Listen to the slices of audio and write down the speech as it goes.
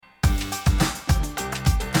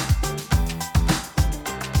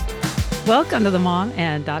Welcome to the Mom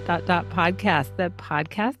and podcast, the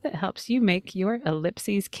podcast that helps you make your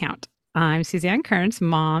ellipses count. I'm Suzanne Kearns,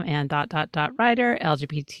 mom and writer,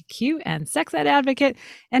 LGBTQ and sex ed advocate,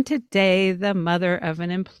 and today the mother of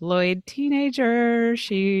an employed teenager.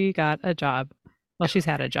 She got a job. Well, she's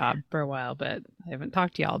had a job for a while, but I haven't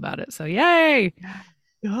talked to y'all about it. So yay!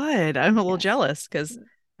 Good. I'm a little jealous because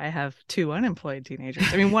I have two unemployed teenagers.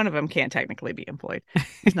 I mean, one of them can't technically be employed.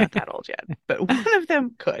 He's not that old yet, but one of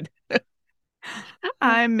them could.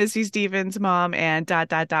 I'm Missy Stevens, mom and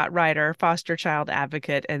writer, foster child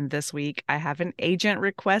advocate, and this week I have an agent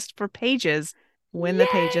request for pages when the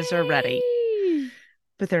pages are ready.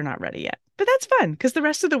 But they're not ready yet. But that's fun because the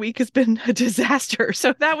rest of the week has been a disaster.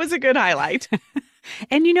 So that was a good highlight.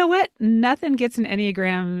 And you know what? Nothing gets an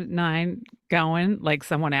Enneagram 9 going like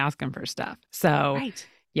someone asking for stuff. So,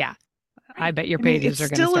 yeah, I bet your pages are going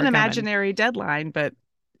to start It's still an imaginary deadline, but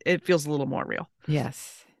it feels a little more real.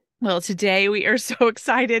 Yes. Well, today we are so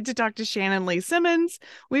excited to talk to Shannon Lee Simmons.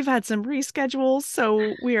 We've had some reschedules,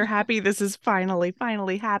 so we are happy this is finally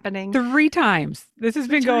happening. 3 times. This has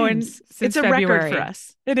been going since It's a February. record for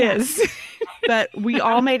us. It is. But we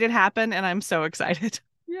all made it happen, and I'm so excited.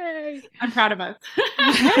 Yay. I'm proud of us.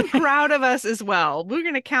 I'm proud of us as well. We're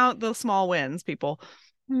going to count the small wins, people.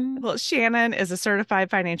 Well, Shannon is a certified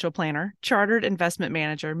financial planner, chartered investment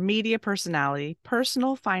manager, media personality,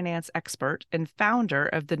 personal finance expert, and founder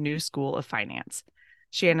of the New School of Finance.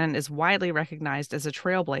 Shannon is widely recognized as a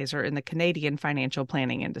trailblazer in the Canadian financial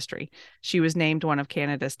planning industry. She was named one of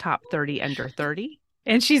Canada's top 30 under 30.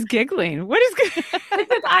 And she's giggling. What is good?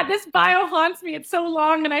 This bio haunts me. It's so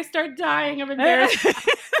long, and I start dying of embarrassment.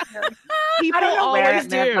 People I don't know always where it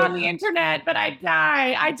do on the internet, but I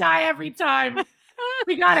die. I die every time.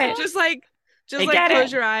 We got it. Just like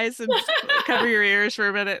close your eyes and cover your ears for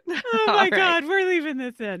a minute. Oh my God, we're leaving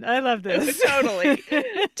this in. I love this.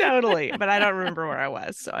 Totally. But I don't remember where I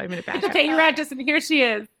was, so I'm gonna back up. Okay, you're right, Justin. Here she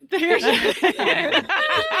is.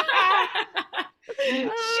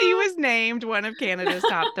 She was named one of Canada's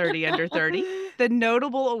top 30 under 30, the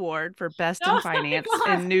notable award for Best in Finance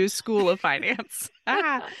and New School of Finance.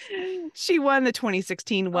 She won the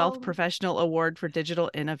 2016 Wealth Professional Award for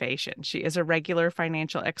Digital Innovation. She is a regular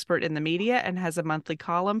financial expert in the media and has a monthly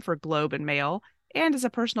column for Globe and Mail, and is a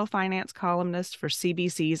personal finance columnist for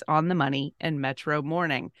CBC's On the Money and Metro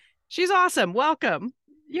Morning. She's awesome. Welcome.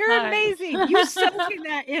 You're amazing. You suck in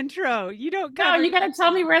that intro. You don't go. No, you got to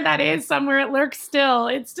tell me where that is. Somewhere it lurks still.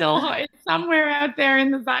 It's somewhere out there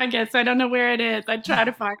in the zygote. So I don't know where it is. I try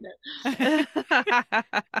to find it.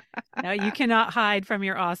 No, you cannot hide from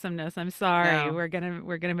your awesomeness. I'm sorry. No. We're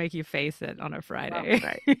gonna make you face it on a Friday.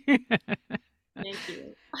 Well, right. Thank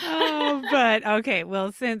you. But okay.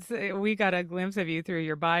 Well, since we got a glimpse of you through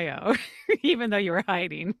your bio, even though you were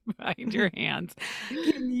hiding behind your hands,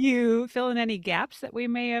 can you fill in any gaps that we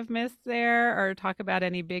may have missed there, or talk about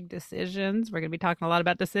any big decisions? We're going to be talking a lot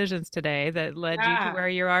about decisions today that led you to where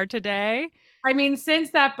you are today. I mean,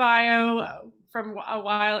 since that bio from a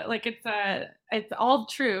while, like it's all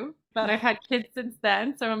true. But I've had kids since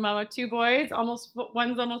then. So I'm a mom of 2 boys.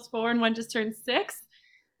 One's almost 4, and one just turned 6.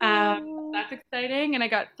 That's exciting. And I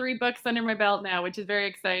got 3 books under my belt now, which is very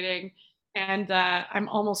exciting. And I'm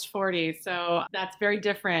almost 40. So that's very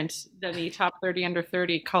different than the top 30 under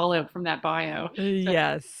 30 call out from that bio.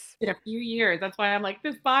 Yes. In a few years. That's why I'm like,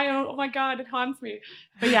 this bio, oh my God, it haunts me.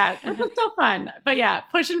 But yeah, it's still fun. But yeah,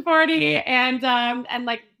 pushing 40 and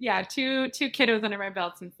like, yeah, two kiddos under my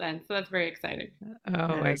belt since then. So that's very exciting.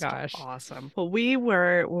 Oh my gosh. Awesome. Well, when we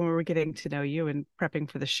were getting to know you and prepping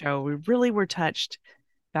for the show, we really were touched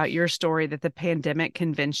about your story that the pandemic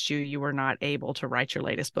convinced you were not able to write your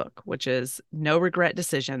latest book, which is No Regret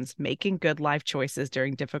Decisions, Making Good Life Choices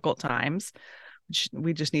During Difficult Times.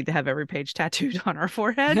 We just need to have every page tattooed on our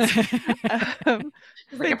foreheads. But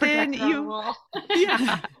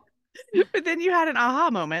then you had an aha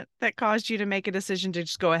moment that caused you to make a decision to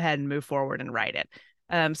just go ahead and move forward and write it.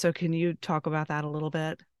 So can you talk about that a little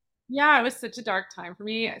bit? Yeah, it was such a dark time for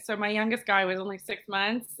me. So my youngest guy was only 6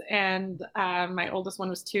 months, and my oldest one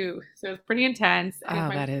was 2. So it was pretty intense. And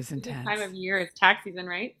that is intense. Time of year is tax season,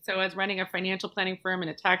 right? So I was running a financial planning firm and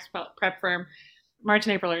a tax prep firm. March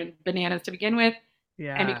and April are bananas to begin with.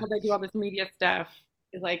 Yeah. And because I do all this media stuff,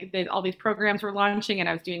 like all these programs were launching, and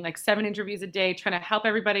I was doing like 7 interviews a day trying to help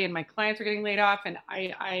everybody, and my clients were getting laid off, and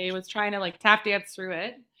I was trying to like tap dance through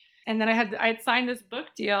it. And then I had signed this book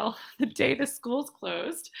deal the day the schools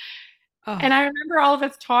closed. Oh. And I remember all of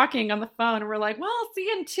us talking on the phone, and we're like, well, I'll see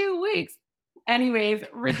you in 2 weeks. Anyways,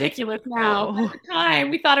 ridiculous now. At the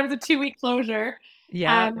time, we thought it was a 2-week closure.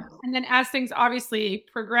 Yeah. And then as things obviously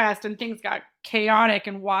progressed and things got chaotic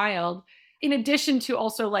and wild, in addition to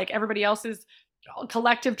also like everybody else's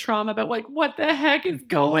collective trauma about like, what the heck is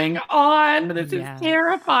going on? This is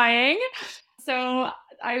terrifying. So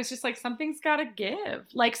I was just like, something's got to give.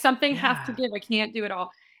 Like something has to give. I can't do it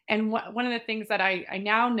all. And one of the things that I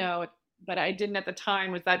now know, but I didn't at the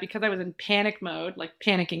time, was that because I was in panic mode, like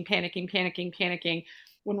panicking.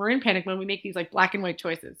 When we're in panic mode, we make these like black and white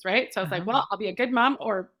choices, right? So I was like, well, I'll be a good mom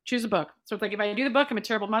or choose a book. So it's like, if I do the book, I'm a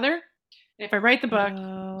terrible mother. And if I write the book,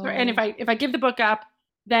 and if I give the book up,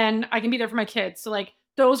 then I can be there for my kids. So like,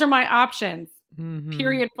 those are my options,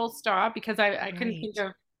 period, full stop, because I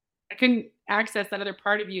couldn't access that other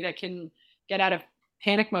part of you that can get out of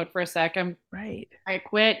panic mode for a sec. I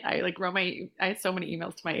quit. I had so many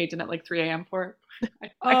emails to my agent at like 3 a.m. for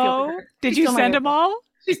I did you send them all?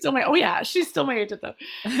 She's still she's still my agent though.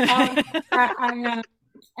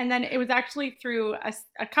 And then it was actually through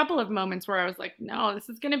a couple of moments where I was like, no, this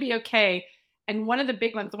is going to be okay. And one of the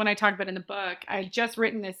big ones, the one I talked about in the book, I had just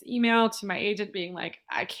written this email to my agent being like,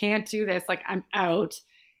 I can't do this. Like, I'm out.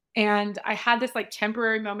 And I had this like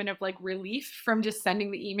temporary moment of like relief from just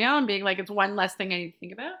sending the email and being like, it's one less thing I need to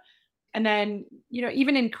think about. And then,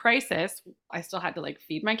 even in crisis, I still had to like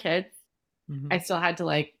feed my kids. I still had to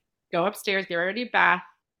like go upstairs, get ready to bath,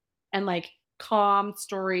 and like calm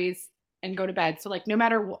stories and go to bed. So like, no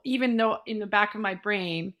matter what, even though in the back of my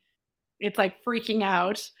brain, it's like freaking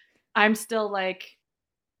out, I'm still like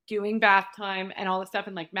doing bath time and all this stuff.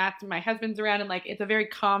 And like Matt and my husband's around, and like, it's a very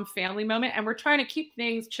calm family moment. And we're trying to keep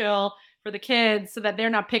things chill for the kids so that they're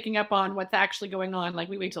not picking up on what's actually going on. Like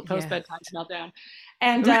we wait till post bedtime to melt down.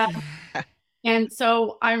 And, and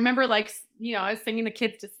so I remember like, I was singing the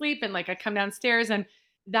kids to sleep, and like, I come downstairs, and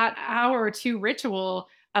that hour or two ritual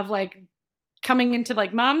of like coming into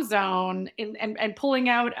like mom zone and pulling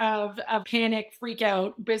out of a panic, freak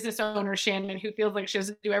out business owner Shannon, who feels like she has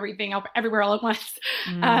to do everything everywhere all at once,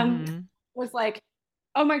 was like,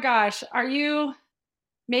 oh my gosh, are you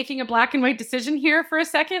making a black and white decision here for a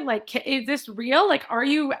second? Like, is this real? Like, are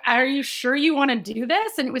you sure you want to do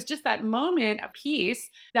this? And it was just that moment of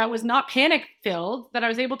peace that was not panic filled, that I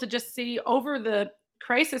was able to just see over the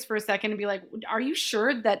crisis for a second and be like, are you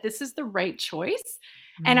sure that this is the right choice?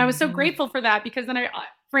 And I was so grateful for that, because then I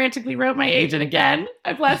frantically wrote my agent again,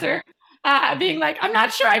 bless her, being like, I'm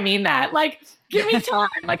not sure I mean that. Like, give me time.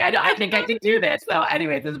 Like, I think I can do this. So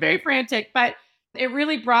anyways, it was very frantic, but it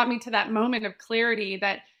really brought me to that moment of clarity.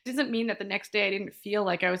 That doesn't mean that the next day I didn't feel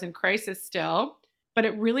like I was in crisis still, but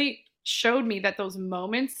it really showed me that those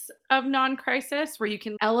moments of non-crisis where you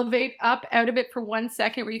can elevate up out of it for 1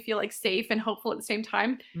 second, where you feel like safe and hopeful at the same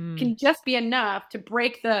time, can just be enough to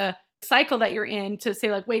break the cycle that you're in, to say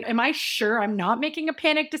like, wait, am I sure I'm not making a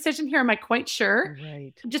panic decision here? Am I quite sure?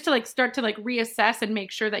 Right. Just to like start to like reassess and make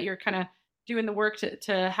sure that you're kind of doing the work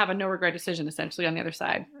to have a no regret decision essentially on the other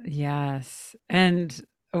side. Yes. And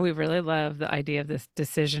we really love the idea of this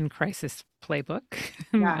decision crisis playbook.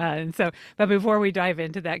 And so, but before we dive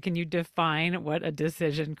into that, can you define what a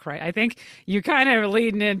decision crisis? I think you kind of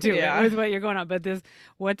leading into it with what you're going on, but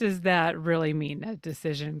what does that really mean? A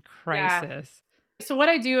decision crisis? So what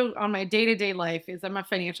I do on my day-to-day life is I'm a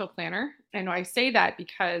financial planner. And I say that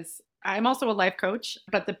because I'm also a life coach,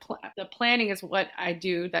 but the planning is what I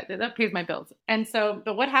do that pays my bills. And so,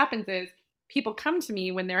 but what happens is people come to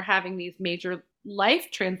me when they're having these major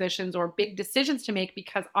life transitions or big decisions to make,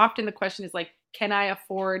 because often the question is like, can I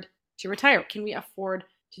afford to retire? Can we afford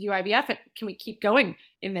to do IVF? Can we keep going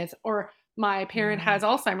in this? Or my parent has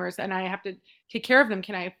Alzheimer's and I have to take care of them.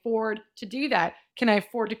 Can I afford to do that? Can I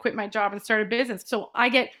afford to quit my job and start a business? So I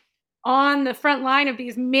get on the front line of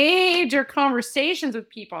these major conversations with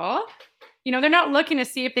people. They're not looking to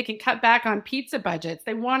see if they can cut back on pizza budgets.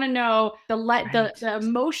 They want to know the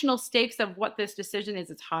emotional stakes of what this decision is.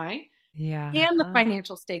 It's high. Yeah. And the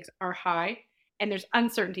financial stakes are high, and there's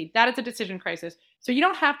uncertainty. That is a decision crisis. So you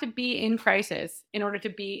don't have to be in crisis in order to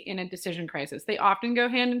be in a decision crisis. They often go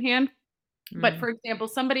hand in hand. But for example,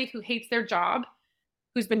 somebody who hates their job,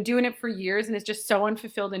 who's been doing it for years and is just so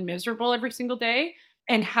unfulfilled and miserable every single day,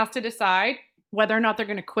 and has to decide whether or not they're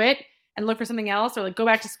going to quit and look for something else, or like go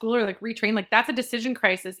back to school, or like retrain, like that's a decision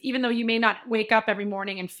crisis, even though you may not wake up every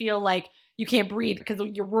morning and feel like you can't breathe because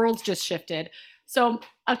your world's just shifted. So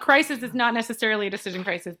a crisis is not necessarily a decision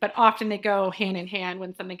crisis, but often they go hand in hand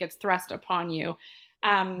when something gets thrust upon you.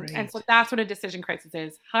 And so that's what a decision crisis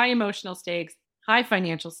is: high emotional stakes, high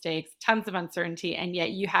financial stakes, tons of uncertainty, and yet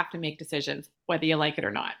you have to make decisions whether you like it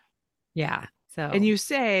or not. Yeah. So, and you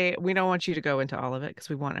say, we don't want you to go into all of it because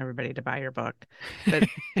we want everybody to buy your book, but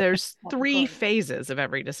there's 3 phases of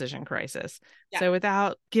every decision crisis. Yeah. So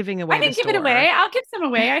without giving away, I can give it away. I'll give some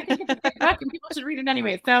away. I think it's a good book and people should read it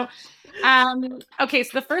anyway. So Okay,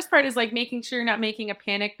 so the first part is like making sure you're not making a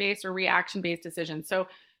panic-based or reaction-based decision. So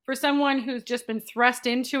for someone who's just been thrust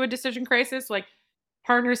into a decision crisis, like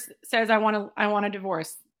partner says, I want a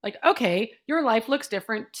divorce. Like, okay, your life looks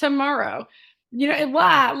different tomorrow. You know,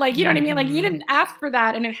 like, you know what I mean? Like, you didn't ask for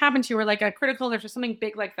that and it happened to you, or like a critical illness or something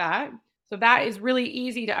big like that. So that is really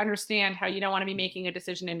easy to understand how you don't want to be making a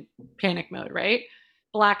decision in panic mode, right?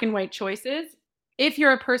 Black and white choices. If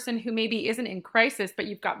you're a person who maybe isn't in crisis, but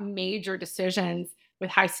you've got major decisions with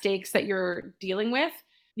high stakes that you're dealing with,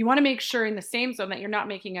 you want to make sure in the same zone that you're not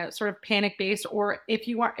making a sort of panic based, or if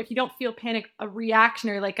you don't feel panic, a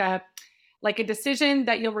reactionary, like a decision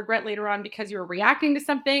that you'll regret later on because you're reacting to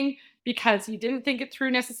something, because you didn't think it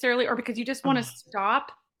through necessarily, or because you just want to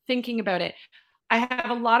stop thinking about it. I have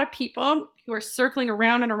a lot of people who are circling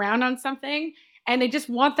around and around on something, and they just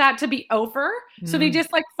want that to be over. So they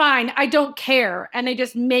just like, fine, I don't care. And they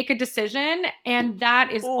just make a decision. And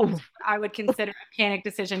that is what I would consider a panic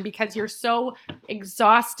decision, because you're so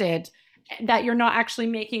exhausted that you're not actually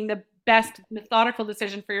making the best methodical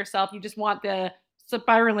decision for yourself. You just want the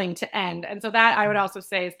spiraling to end. And so that I would also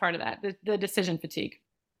say is part of that, the decision fatigue.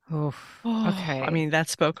 Okay. I mean, that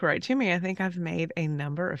spoke right to me. I think I've made a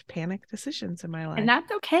number of panic decisions in my life. And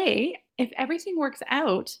that's okay. If everything works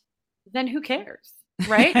out, then who cares?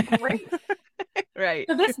 Right? Right.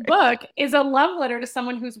 So this book is a love letter to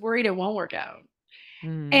someone who's worried it won't work out.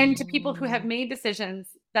 And to people who have made decisions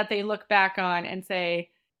that they look back on and say,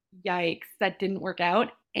 yikes, that didn't work out.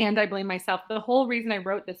 And I blame myself. The whole reason I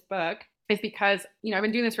wrote this book is because, I've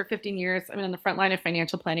been doing this for 15 years. I'm on the front line of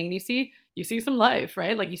financial planning, and you see some life,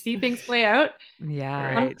 right? Like you see things play out.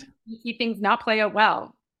 Yeah. Right. You see things not play out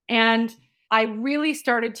well. And I really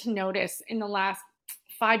started to notice in the last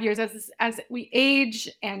 5 years, as we age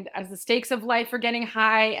and as the stakes of life are getting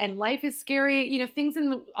high and life is scary, things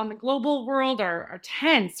on the global world are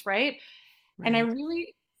tense, right? And I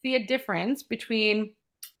really see a difference between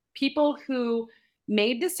people who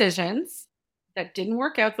made decisions that didn't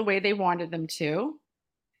work out the way they wanted them to,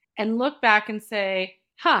 and look back and say,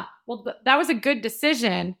 well, that was a good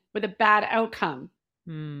decision with a bad outcome.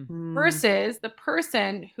 Versus the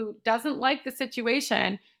person who doesn't like the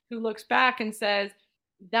situation, who looks back and says,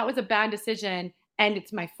 that was a bad decision and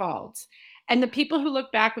it's my fault. And the people who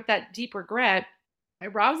look back with that deep regret, I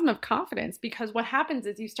rouse them of confidence, because what happens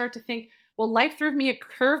is you start to think, well, life threw me a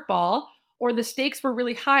curveball, or the stakes were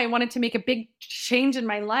really high. I wanted to make a big change in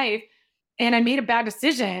my life and I made a bad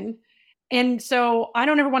decision. And so I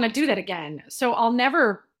don't ever want to do that again. So I'll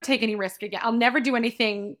never take any risk again. I'll never do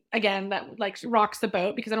anything again that like rocks the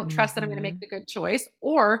boat, because I don't trust that I'm going to make the good choice.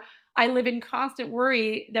 Or I live in constant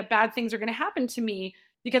worry that bad things are going to happen to me,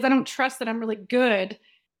 because I don't trust that I'm really good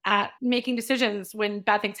at making decisions when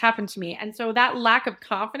bad things happen to me. And so that lack of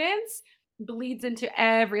confidence bleeds into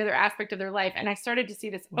every other aspect of their life. And I started to see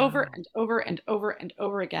this over and over and over and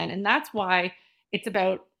over again. And that's why it's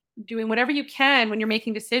about doing whatever you can when you're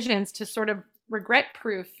making decisions to sort of regret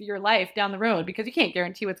proof your life down the road, because you can't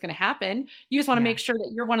guarantee what's going to happen. You just want to make sure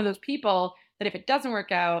that you're one of those people that if it doesn't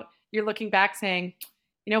work out, you're looking back saying,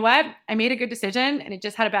 you know what? I made a good decision and it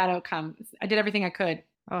just had a bad outcome. I did everything I could.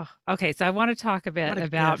 Oh, okay. So I want to talk a bit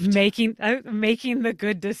about making the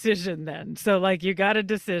good decision then. So like you got a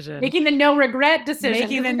decision. Making the no regret decision.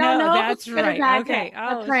 Making the that's right. Okay.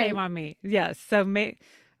 Oh, shame on me. Yes. So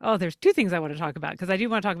there's two things I want to talk about, because I do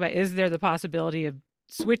want to talk about, is there the possibility of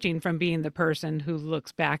switching from being the person who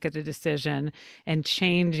looks back at a decision and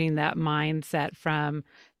changing that mindset from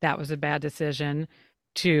that was a bad decision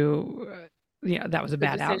to that was a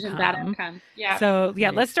bad outcome. Yeah. So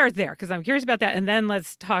let's start there, because I'm curious about that. And then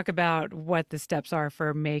let's talk about what the steps are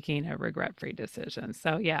for making a regret-free decision.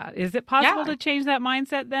 So is it possible to change that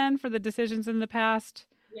mindset then for the decisions in the past?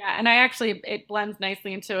 Yeah. And it blends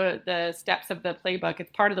nicely into the steps of the playbook.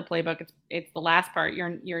 It's part of the playbook. It's the last part,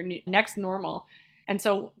 your next normal. And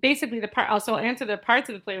so basically I'll answer the parts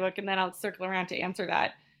of the playbook, and then I'll circle around to answer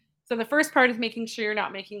that. So the first part is making sure you're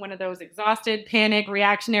not making one of those exhausted, panic,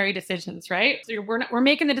 reactionary decisions, right? So we're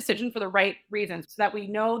making the decision for the right reasons, so that we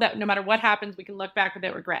know that no matter what happens, we can look back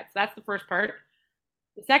without regret. So that's the first part.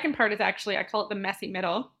 The second part is actually, I call it the messy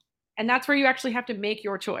middle. And that's where you actually have to make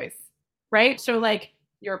your choice, right? So like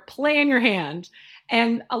you're playing your hand.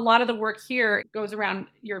 And a lot of the work here goes around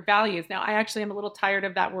your values. Now, I actually am a little tired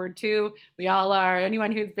of that word too. We all are.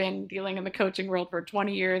 Anyone who's been dealing in the coaching world for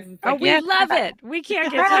 20 years. Like, we love it. We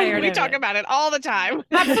can't get tired of it. We talk about it all the time.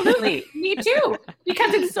 Absolutely. Me too.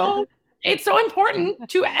 Because it's so important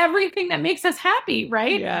to everything that makes us happy,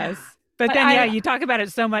 right? Yes. But then, you talk about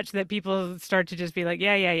it so much that people start to just be like,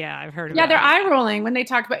 yeah, I've heard about it. Yeah, they're eye rolling when they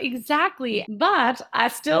talk about exactly. But I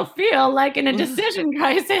still feel like in a decision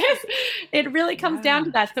crisis, it really comes down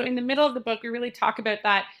to that. So in the middle of the book, we really talk about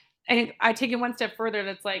that. And I take it one step further.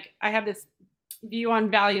 That's like, I have this view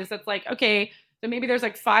on values that's like, okay, so maybe there's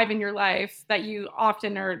like 5 in your life that you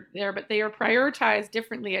often are there, but they are prioritized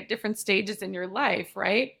differently at different stages in your life,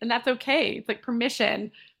 right? And that's okay. It's like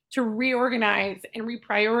permission to reorganize and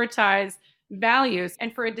reprioritize values.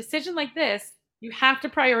 And for a decision like this, you have to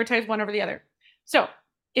prioritize one over the other. So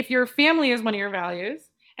if your family is one of your values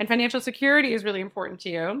and financial security is really important to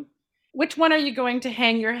you, which one are you going to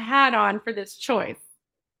hang your hat on for this choice?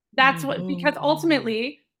 That's what, because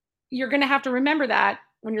ultimately you're going to have to remember that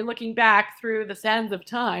when you're looking back through the sands of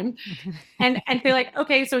time and feel like,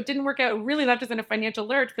 okay, so it didn't work out, really left us in a financial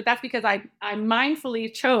lurch, but that's because I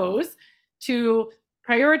mindfully chose to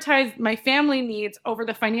prioritize my family needs over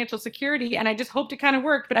the financial security. And I just hoped it kind of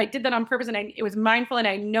worked, but I did that on purpose and it was mindful and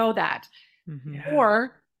I know that.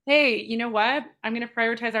 Or, hey, you know what? I'm going to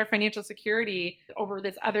prioritize our financial security over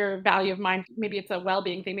this other value of mine. Maybe it's a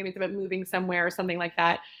well-being thing. Maybe it's about moving somewhere or something like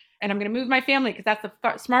that. And I'm going to move my family because that's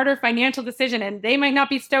the smarter financial decision. And they might not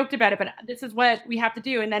be stoked about it, but this is what we have to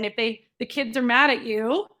do. And then if the kids are mad at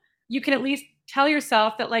you, you can at least tell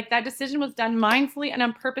yourself that like that decision was done mindfully and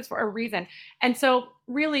on purpose for a reason. And so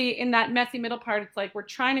really in that messy middle part, it's like, we're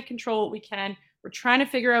trying to control what we can. We're trying to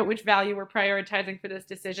figure out which value we're prioritizing for this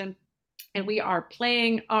decision. And we are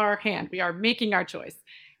playing our hand. We are making our choice.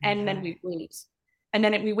 And then we lose. And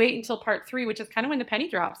then we wait until part 3, which is kind of when the penny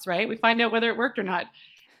drops, right? We find out whether it worked or not.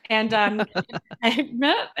 And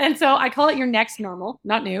and so I call it your next normal,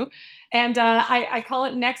 not new. And I call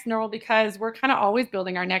it next normal because we're kind of always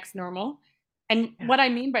building our next normal. And what I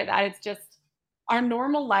mean by that is just our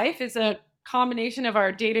normal life is a combination of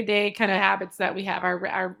our day-to-day kind of habits that we have,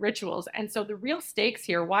 our rituals. And so the real stakes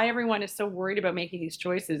here, why everyone is so worried about making these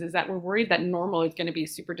choices, is that we're worried that normal is going to be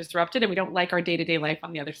super disrupted and we don't like our day-to-day life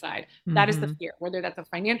on the other side. That is the fear, whether that's a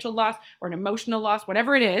financial loss or an emotional loss,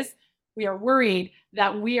 whatever it is. We are worried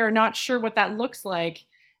that we are not sure what that looks like.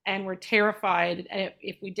 And we're terrified. And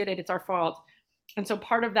if we did it, it's our fault. And so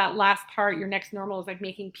part of that last part, your next normal, is like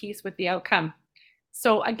making peace with the outcome.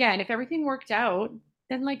 So again, if everything worked out,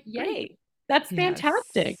 then like, yay, that's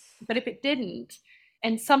fantastic. But if it didn't,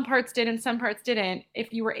 and some parts did and some parts didn't,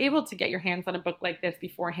 if you were able to get your hands on a book like this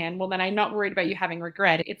beforehand, well, then I'm not worried about you having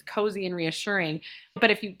regret. It's cozy and reassuring. But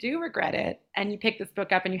if you do regret it and you pick this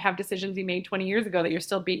book up and you have decisions you made 20 years ago that you're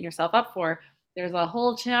still beating yourself up for, there's a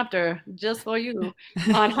whole chapter just for you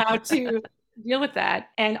on how to deal with that.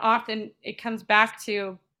 And often it comes back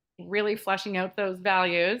to really fleshing out those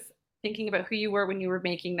values, thinking about who you were when you were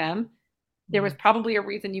making them. There was probably a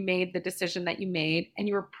reason you made the decision that you made, and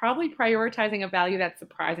you were probably prioritizing a value that's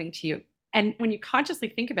surprising to you. And when you consciously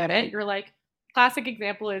think about it, you're like, classic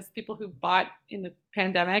example is people who bought in the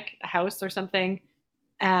pandemic a house or something,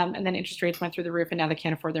 and then interest rates went through the roof and now they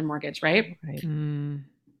can't afford their mortgage, right?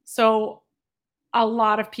 So a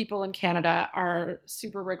lot of people in Canada are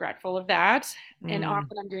super regretful of that. And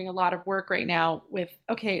often I'm doing a lot of work right now with,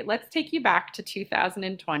 okay, let's take you back to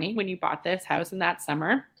 2020 when you bought this house in that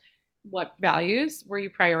summer. What values were you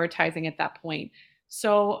prioritizing at that point?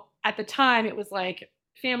 So at the time, it was like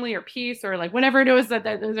family or peace or like whatever it was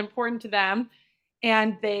that was important to them.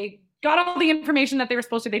 And they got all the information that they were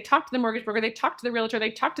supposed to. They talked to the mortgage broker, they talked to the realtor, they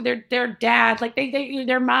talked to their dad, like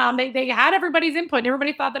their mom, they had everybody's input, and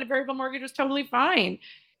everybody thought that a variable mortgage was totally fine.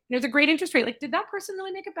 There's a great interest rate. Like, did that person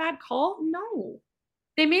really make a bad call? No.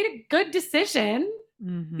 They made a good decision.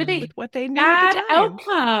 But what they knew bad at the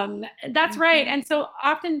time. outcome. That's right. And so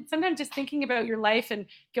often, sometimes just thinking about your life and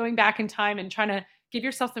going back in time and trying to give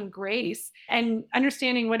yourself some grace and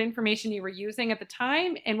understanding what information you were using at the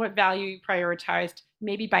time and what value you prioritized,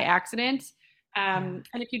 maybe by accident. And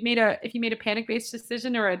if you made a panic-based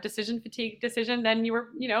decision or a decision fatigue decision, then you were,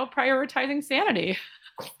 prioritizing sanity.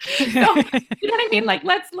 So, you know what I mean? Like,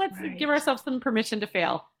 let's give ourselves some permission to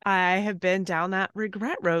fail. I have been down that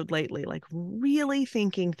regret road lately, like really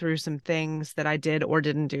thinking through some things that I did or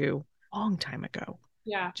didn't do a long time ago.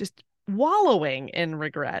 Yeah. Just wallowing in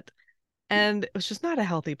regret. And it was just not a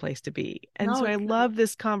healthy place to be. And so I love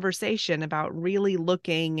this conversation about really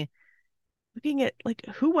looking at like,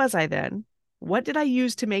 who was I then? What did I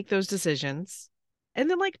use to make those decisions? And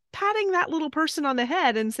then like patting that little person on the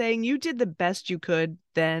head and saying, you did the best you could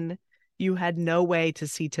then. You had no way to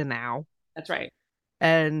see to now. That's right.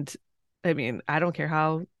 And I mean, I don't care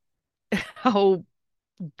how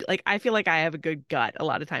like, I feel like I have a good gut a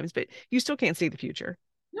lot of times, but you still can't see the future.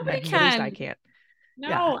 Nobody can. At least I can't. No.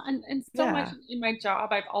 Yeah. And so much in my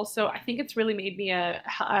job, I think it's really made me a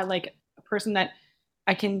like person that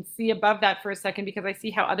I can see above that for a second because I see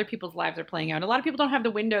how other people's lives are playing out. A lot of people don't have the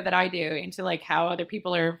window that I do into like how other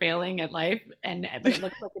people are failing at life, and but it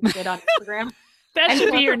looks like it's good on Instagram. That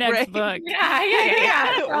should be your Right. next book.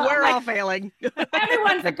 Yeah. So, We're like, all failing.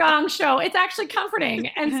 everyone's a gong show. It's actually comforting.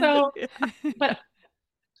 And so, but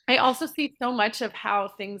I also see so much of how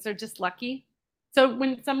things are just lucky. So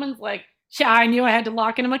when someone's like, yeah, I knew I had to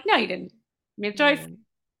lock in, I'm like, no, you didn't. You made a choice.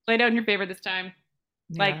 Played out in your favor this time.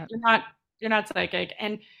 Like you're not psychic.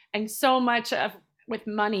 And so much of with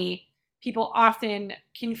money, people often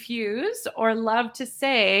confuse or love to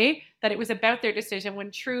say that it was about their decision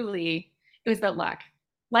when truly it was about luck.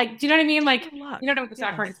 Like, do you know what I mean? Like, you don't know what the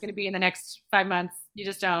stock market's going to be in the next 5 months. You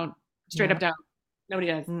just don't. Straight up don't. Nobody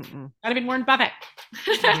does. Not even Warren Buffett.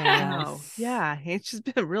 Yeah, he's just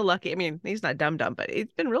been real lucky. I mean, he's not dumb, but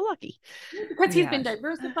he's been real lucky. Because he's been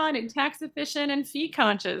diversified and tax efficient and fee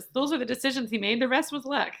conscious. Those are the decisions he made. The rest was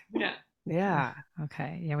luck. Yeah.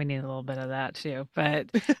 Okay. Yeah, we need a little bit of that too.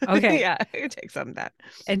 But okay. Yeah, it takes some of that.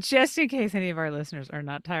 And just in case any of our listeners are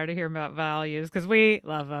not tired of hearing about values, because we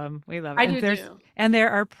love them. We love them. I do too. And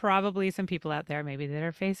there are probably some people out there maybe that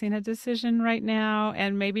are facing a decision right now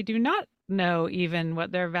and maybe do not know even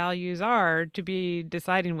what their values are to be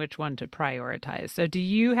deciding which one to prioritize. So do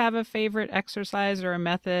you have a favorite exercise or a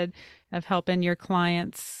method of helping your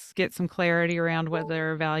clients get some clarity around what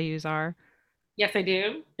their values are? Yes, I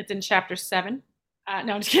do. It's in chapter 7.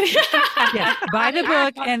 No, I'm just kidding. Yes, buy the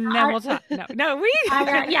book and then we'll talk. No, we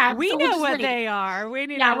know what they are. We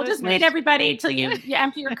need we'll just wait everybody till you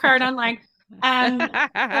empty your card online.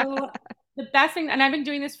 So the best thing, and I've been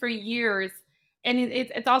doing this for years, and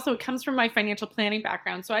it's also, it comes from my financial planning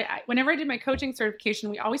background. So I whenever I did my coaching certification,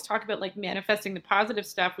 we always talk about like manifesting the positive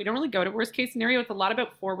stuff. We don't really go to worst case scenario. It's a lot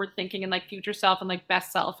about forward thinking and like future self and like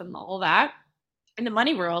best self and all that. In the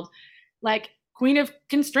money world, like queen of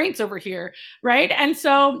constraints over here, right? And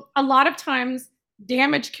so a lot of times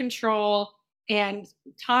damage control and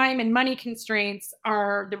time and money constraints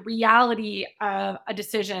are the reality of a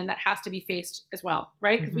decision that has to be faced as well,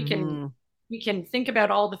 right? Because we can think about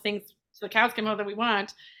all the things so the cows come home that we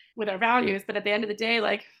want with our values, but at the end of the day,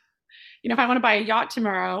 like, you know, if I want to buy a yacht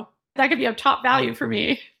tomorrow, that could be a top value for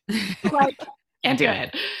me. Like, can't do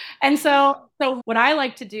it. And so what I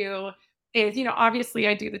like to do is, you know, obviously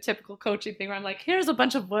I do the typical coaching thing where I'm like, here's a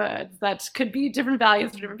bunch of words that could be different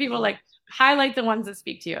values for different people, like highlight the ones that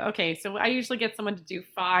speak to you. Okay, so I usually get someone to do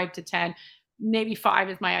 5 to 10, maybe 5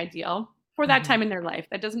 is my ideal for that time in their life.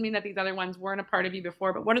 That doesn't mean that these other ones weren't a part of you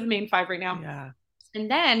before, but what are the main 5 right now? Yeah. And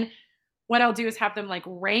then what I'll do is have them like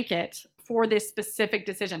rank it for this specific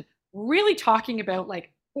decision, really talking about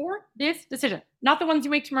like for this decision, not the ones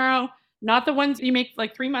you make tomorrow, not the ones you make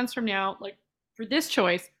like 3 months from now, like for this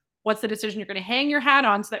choice. What's the decision you're going to hang your hat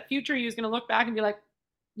on so that future you is going to look back and be like,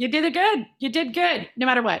 you did it good. You did good, no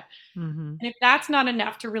matter what. And if that's not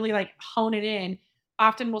enough to really like hone it in,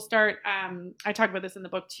 often we'll start, I talk about this in the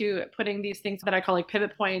book too, putting these things that I call like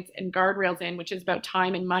pivot points and guardrails in, which is about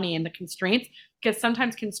time and money and the constraints, because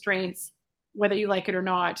sometimes constraints, whether you like it or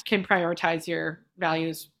not, can prioritize your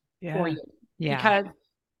values for you. Because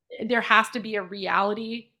there has to be a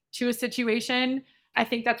reality to a situation. I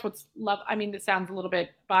think that's what's I mean, this sounds a little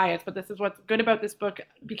bit biased, but this is what's good about this book,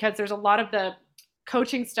 because there's a lot of the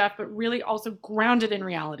coaching stuff, but really also grounded in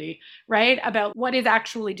reality, right? About what is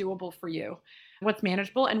actually doable for you, what's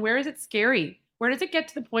manageable, and where is it scary? Where does it get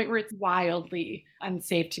to the point where it's wildly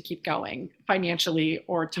unsafe to keep going financially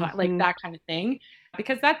or like that kind of thing?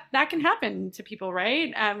 Because that can happen to people,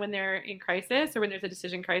 right? When they're in crisis or when there's a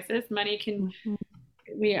decision crisis, money can,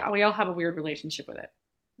 we all have a weird relationship with it.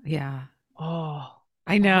 Yeah. Oh,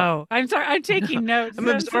 I know. I'm sorry. I'm taking notes. I'm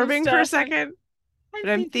absorbing for a second. But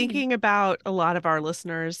I'm thinking about a lot of our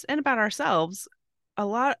listeners and about ourselves. A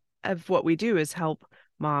lot of what we do is help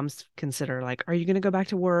moms consider, like, are you going to go back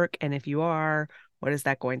to work? And if you are, what is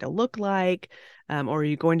that going to look like? Or are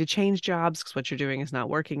you going to change jobs because what you're doing is not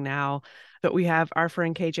working now? But we have our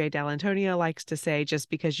friend KJ Dall'Antonia likes to say, just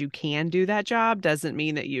because you can do that job doesn't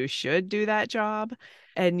mean that you should do that job.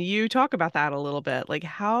 And you talk about that a little bit. Like,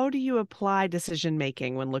 how do you apply decision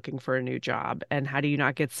making when looking for a new job? And how do you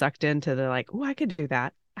not get sucked into the like, oh, I could do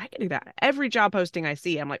that. I could do that. Every job posting I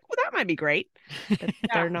see, I'm like, well, that might be great. But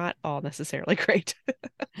they're not all necessarily great.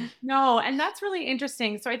 No, and that's really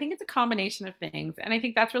interesting. So I think it's a combination of things. And I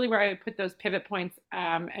think that's really where I would put those pivot points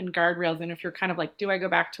and guardrails in. If you're kind of like, do I go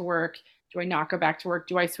back to work? Do I not go back to work?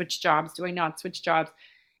 Do I switch jobs? Do I not switch jobs?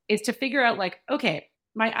 Is to figure out like, okay,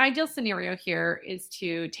 my ideal scenario here is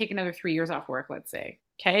to take another 3 years off work, let's say.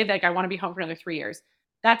 Okay, like I want to be home for another 3 years.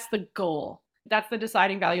 That's the goal. That's the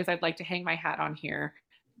deciding values I'd like to hang my hat on here.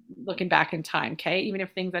 looking back in time. Okay. Even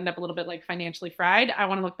if things end up a little bit like financially fried, I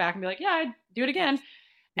want to look back and be like, yeah, I'd do it again.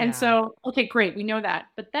 And so, okay, great. We know that.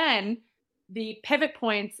 But then the pivot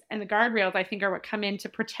points and the guardrails, I think, are what come in to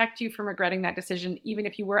protect you from regretting that decision, even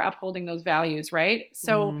if you were upholding those values, right?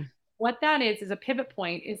 So what that is a pivot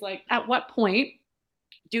point is like, at what point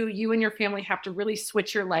do you and your family have to really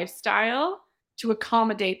switch your lifestyle to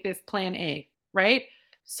accommodate this plan A, right?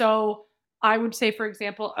 So I would say, for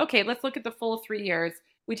example, okay, let's look at the full 3 years.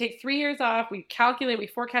 We take 3 years off, we calculate, we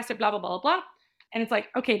forecast it, blah, blah, blah, blah. And it's like,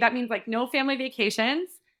 okay, that means like no family vacations,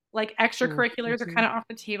 like extracurriculars are kind of off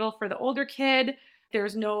the table for the older kid.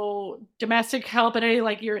 There's no domestic help at any,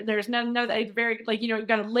 like there's none of that. Very, like, you've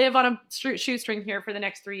got to live on a shoestring here for the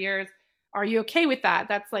next 3 years. Are you okay with that?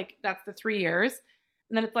 That's the 3 years.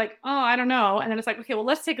 And then it's like, oh, I don't know. And then it's like, okay, well,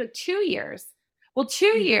 let's take like 2 years. Well,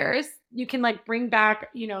 2 years, you can like bring back,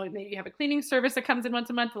 maybe you have a cleaning service that comes in once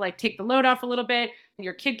a month to like take the load off a little bit. And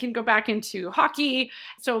your kid can go back into hockey.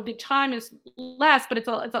 So the time is less, but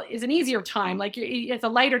it's an easier time. Like it's a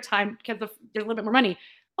lighter time because there's a little bit more money.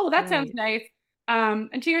 Oh, that sounds nice.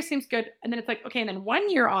 And 2 years seems good. And then it's like, okay, and then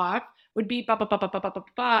 1 year off would be blah, blah, blah, blah, blah, blah, blah,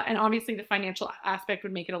 blah. And obviously the financial aspect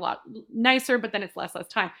would make it a lot nicer, but then it's less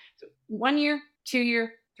time. So 1 year, 2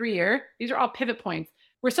 year, 3 year, these are all pivot points.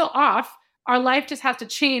 We're still off. Our life just has to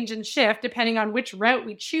change and shift depending on which route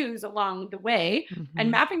we choose along the way. And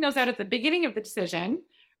mapping those out at the beginning of the decision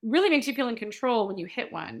really makes you feel in control when you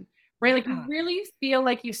hit one, right? Like you really feel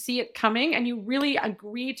like you see it coming and you really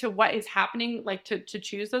agree to what is happening, like to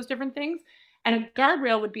choose those different things. And a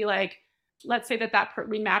guardrail would be like, let's say that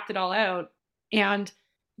we mapped it all out, and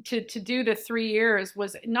to do the 3 years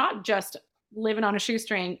was not just living on a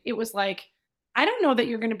shoestring. It was like, I don't know that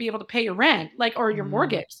you're going to be able to pay your rent, like, or your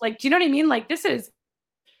mortgage. Like, do you know what I mean? Like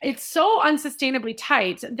it's so unsustainably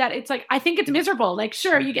tight that it's like, I think it's miserable. Like,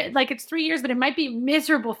 sure, you get like, it's 3 years, but it might be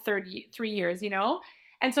miserable 3 years,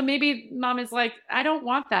 And so maybe mom is like, I don't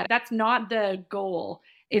want that. That's not the goal,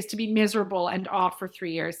 is to be miserable and off for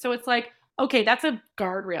 3 years. So it's like, okay, that's a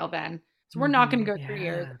guardrail then. So we're not going to go 3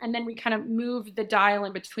 years. And then we kind of move the dial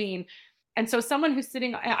in between. And so someone who's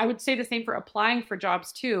sitting, I would say the same for applying for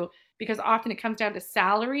jobs too, because often it comes down to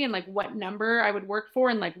salary and like what number I would work for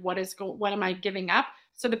and like what am I giving up?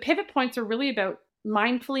 So the pivot points are really about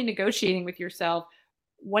mindfully negotiating with yourself.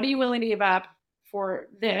 What are you willing to give up for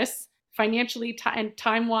this financially and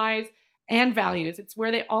time-wise and values? It's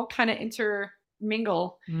where they all kind of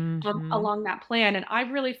intermingle along that plan. And I've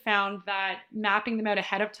really found that mapping them out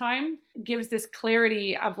ahead of time gives this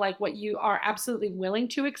clarity of like what you are absolutely willing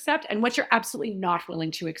to accept and what you're absolutely not willing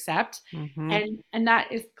to accept. And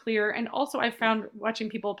that is clear. And also I found, watching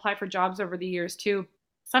people apply for jobs over the years too,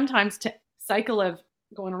 sometimes to cycle of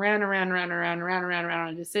going around on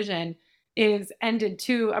a decision is ended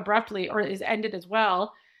too abruptly, or is ended as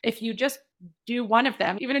well. If you just do one of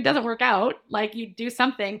them, even if it doesn't work out, like you do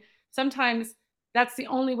something, sometimes that's the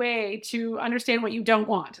only way to understand what you don't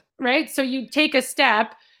want, right? So you take a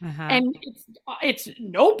step and it's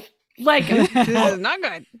nope. Like, this is not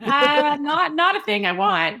good. not a thing I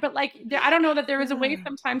want. But like, I don't know that there is a way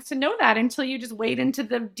sometimes to know that until you just wade into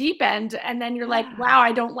the deep end. And then you're like, wow,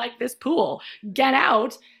 I don't like this pool. Get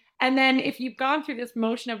out. And then if you've gone through this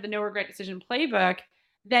motion of the no regret decision playbook,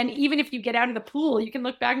 then even if you get out of the pool, you can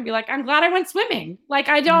look back and be like, I'm glad I went swimming. Like,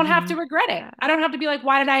 I don't have to regret it. I don't have to be like,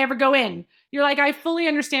 why did I ever go in? You're like, I fully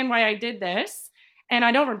understand why I did this and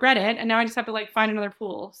I don't regret it. And now I just have to like find another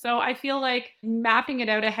pool. So I feel like mapping it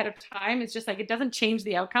out ahead of time is just like, it doesn't change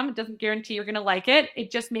the outcome. It doesn't guarantee you're going to like it.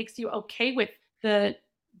 It just makes you okay with the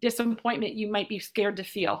disappointment you might be scared to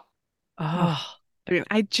feel. I mean,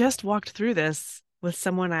 I just walked through this with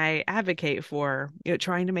someone I advocate for,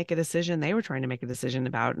 trying to make a decision. They were trying to make a decision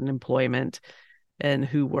about an employment and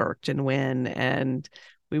who worked and when. And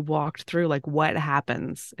we walked through like, what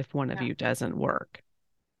happens if one of you doesn't work?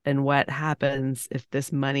 And what happens if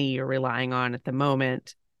this money you're relying on at the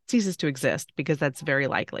moment ceases to exist? Because that's very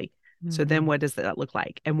likely. So then what does that look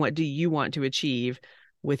like? And what do you want to achieve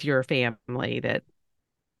with your family that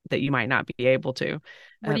you might not be able to?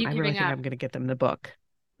 I really think I'm going to get them the book.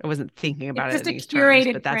 I wasn't thinking about it in these terms,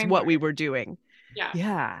 but that's what we were doing.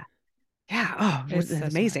 Yeah. Oh, it's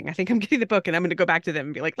amazing. I think I'm getting the book and I'm going to go back to them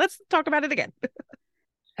and be like, let's talk about it again.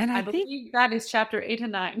 And I believe that is chapter 8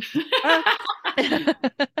 and 9.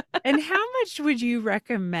 And how much would you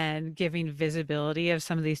recommend giving visibility of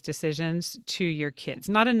some of these decisions to your kids?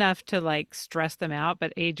 Not enough to like stress them out,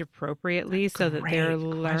 but age appropriately so that they're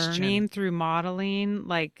learning through modeling,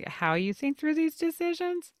 like how you think through these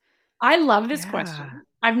decisions? I love this question.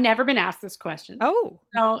 I've never been asked this question. Oh.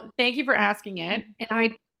 So thank you for asking it. And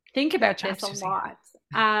I think about this a lot.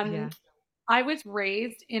 I was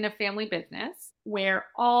raised in a family business where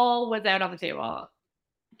all was out on the table,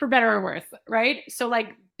 for better or worse, right? So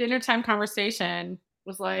like dinner time conversation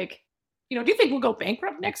was like, do you think we'll go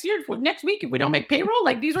bankrupt next week if we don't make payroll?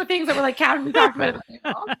 Like these were things that were like we talked about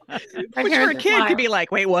it. Which for a kid could be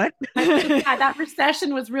like, wait, what? Yeah, that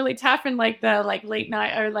recession was really tough in like the late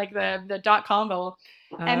night or like the .com bubble.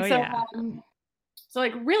 And so so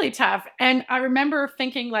like really tough. And I remember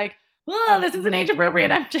thinking like, oh, this is an age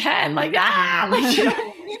appropriate. I'm 10. Like, like,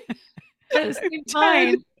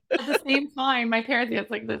 at the same time, my parents,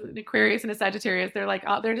 it's like the Aquarius and a Sagittarius, they're like,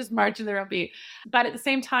 they're just marching their own beat. But at the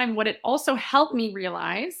same time, what it also helped me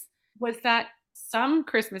realize was that some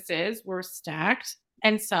Christmases were stacked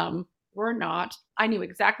and some were not. I knew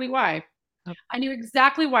exactly why. I knew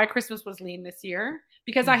exactly why Christmas was lean this year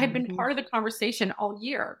because I had been part of the conversation all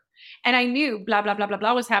year. And I knew blah, blah, blah, blah,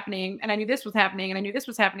 blah was happening. And I knew this was happening. And I knew this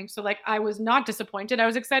was happening. So like, I was not disappointed. I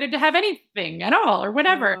was excited to have anything at all or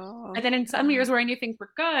whatever. Oh. And then in some years where I knew things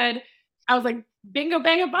were good, I was like, bingo,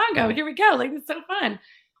 bango, bongo. Here we go. Like, it's so fun.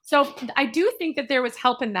 So I do think that there was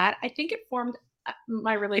help in that. I think it formed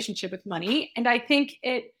my relationship with money. And I think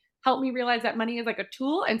it helped me realize that money is like a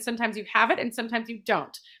tool. And sometimes you have it and sometimes you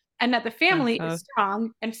don't. And that the family is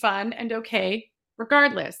strong and fun and okay,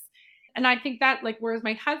 regardless. And I think that like, whereas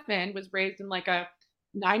my husband was raised in like a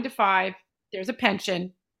 9 to 5, there's a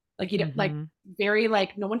pension, like, like very,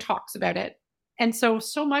 like no one talks about it. And so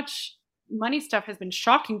much money stuff has been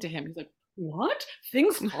shocking to him. He's like, what?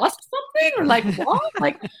 Things cost something? Or like, what?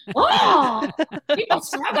 Like, oh, people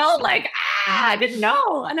struggle. Like, I didn't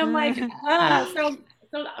know. And I'm like, so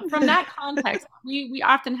from that context, we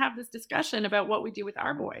often have this discussion about what we do with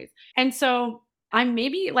our boys. And so I'm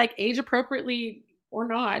maybe like age appropriately or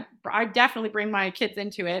not, I definitely bring my kids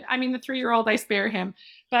into it. I mean, the 3-year-old, I spare him,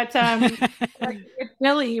 but like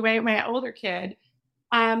Billy, my older kid,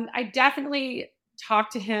 I definitely talk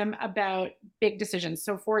to him about big decisions.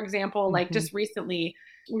 So for example, like just recently,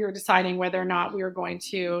 we were deciding whether or not we were going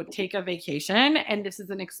to take a vacation. And this is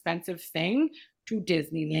an expensive thing, to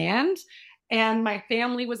Disneyland. And my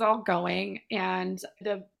family was all going. And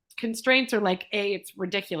the constraints are like, A, it's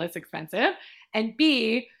ridiculous expensive. And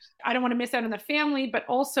B, I don't want to miss out on the family, but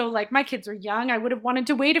also like my kids are young. I would have wanted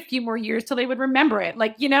to wait a few more years till they would remember it.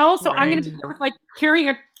 Like, so right. I'm going to be like carrying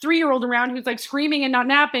a 3-year-old around who's like screaming and not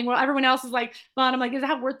napping while everyone else is like, well, and I'm like, is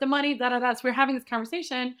that worth the money? So we're having this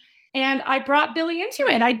conversation. And I brought Billy into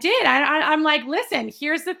it. I did. I'm like, listen,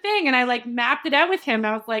 here's the thing. And I like mapped it out with him.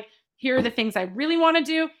 I was like, here are the things I really want to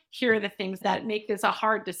do. Here are the things that make this a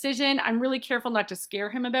hard decision. I'm really careful not to scare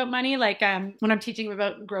him about money. Like when I'm teaching him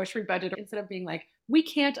about grocery budget, instead of being like, we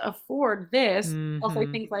can't afford this, I'll say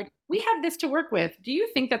things like, we have this to work with. Do you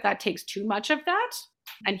think that takes too much of that?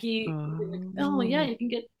 And he's like, oh yeah, you can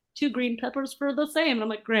get 2 green peppers for the same. And I'm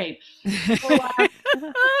like, great. So,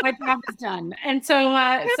 my job is done. And so,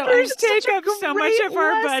 peppers take up so much of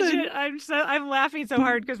our budget. I'm laughing so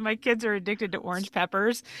hard because my kids are addicted to orange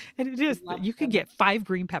peppers, and it is you could get 5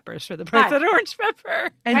 green peppers for the price of an orange pepper.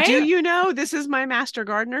 And right? Do you know this is my master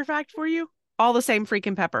gardener fact for you? All the same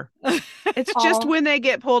freaking pepper. It's just when they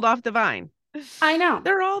get pulled off the vine. I know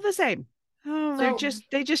they're all the same.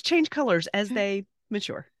 They just change colors as they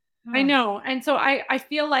mature. I know. And so I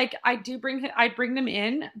feel like I bring them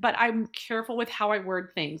in, but I'm careful with how I word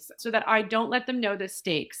things so that I don't let them know the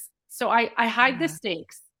stakes. So I hide the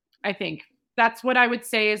stakes. I think that's what I would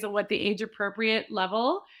say is what the age appropriate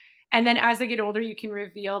level. And then as they get older, you can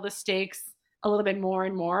reveal the stakes a little bit more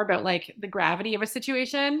and more about like the gravity of a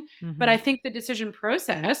situation. But I think the decision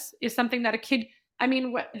process is something that a kid, I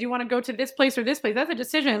mean, what do you want to go to this place or this place? That's a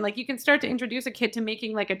decision. Like you can start to introduce a kid to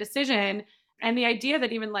making like a decision. And the idea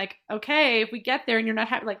that even like, okay, if we get there and you're not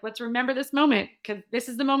happy, like, let's remember this moment because this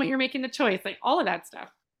is the moment you're making the choice, like all of that stuff.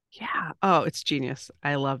 Yeah. Oh, it's genius.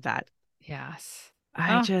 I love that. Yes.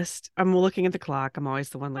 I'm looking at the clock. I'm always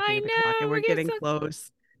the one looking at the clock and we're getting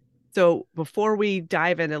close. So before we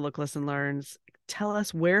dive into Look, Listen, Learns, tell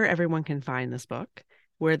us where everyone can find this book,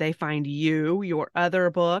 where they find you, your other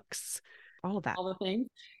books, all of that. All the things.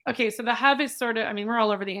 Okay, so the hub is sort of, I mean, we're all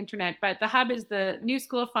over the internet, but the hub is the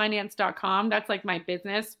newschooloffinance.com. That's like my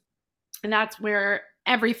business. And that's where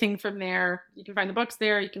everything from there, you can find the books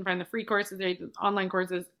there, you can find the free courses there, the online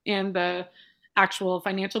courses, and the actual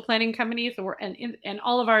financial planning company. So and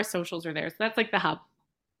all of our socials are there. So that's like the hub.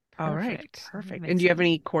 All right. Perfect. And do you have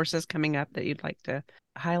any courses coming up that you'd like to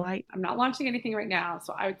highlight? I'm not launching anything right now.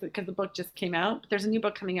 So because the book just came out, but there's a new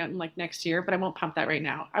book coming out in like next year, but I won't pump that right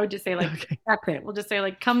now. I would just say like, That's it. We'll just say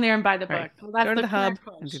like, come there and buy the book. Right. Well, that's go to the hub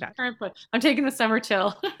and do that. I'm taking the summer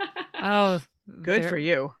chill. Oh, good for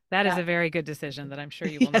you. That is a very good decision that I'm sure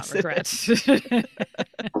you will not regret.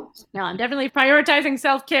 No, I'm definitely prioritizing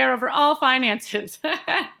self-care over all finances.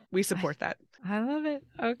 We support that. I love it.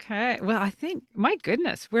 Okay. Well, I think, my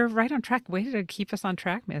goodness, we're right on track. Way to keep us on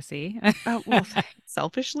track, Missy. Well,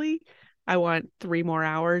 selfishly, I want 3 more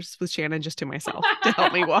hours with Shannon just to myself to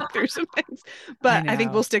help me walk through some things. But I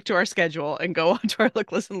think we'll stick to our schedule and go on to our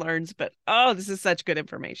Look, Listen, Learns. But this is such good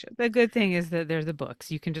information. The good thing is that there's the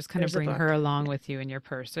books. You can just kind of bring her along with you in your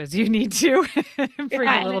purse as you need to. Bring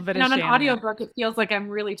a little bit of on Shannon. an audiobook, it feels like I'm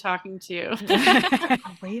really talking to you.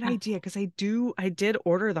 Great idea, because I did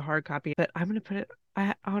order the hard copy, but I'm going to put it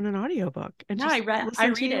on an audiobook and just I read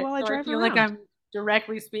it while I drive I feel around. like I'm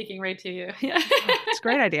directly speaking right to you. It's a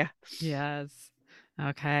great idea. Yes.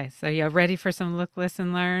 Okay. So you're ready for some Look,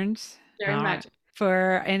 Listen, Learns? Very much.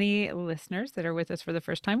 For any listeners that are with us for the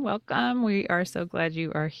first time, welcome. We are so glad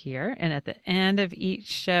you are here. And at the end of each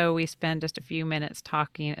show, we spend just a few minutes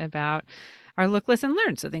talking about our Look, Listen,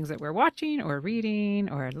 Learn. So things that we're watching or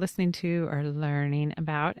reading or listening to or learning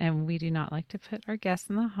about. And we do not like to put our guests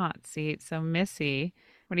in the hot seat. So Missy,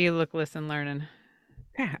 what do you Look, Listen, Learning?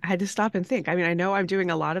 Yeah, I had to stop and think. I mean, I know I'm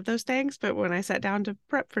doing a lot of those things, but when I sat down to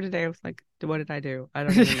prep for today, I was like, what did I do? I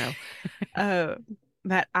don't even know.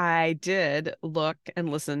 That I did look and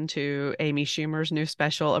listen to Amy Schumer's new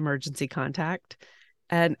special, Emergency Contact,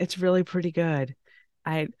 and it's really pretty good.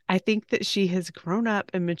 I think that she has grown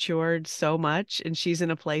up and matured so much, and she's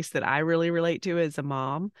in a place that I really relate to as a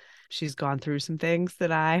mom. She's gone through some things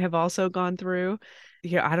that I have also gone through.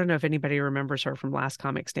 Yeah, I don't know if anybody remembers her from Last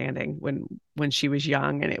Comic Standing when she was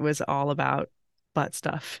young and it was all about butt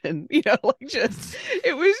stuff and like just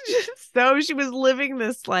it was just so she was living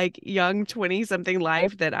this like young 20-something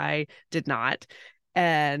life that I did not.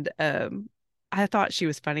 And I thought she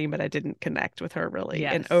was funny, but I didn't connect with her really.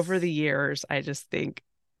 Yes. And over the years, I just think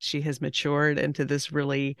she has matured into this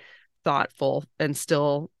really thoughtful and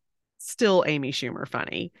still Amy Schumer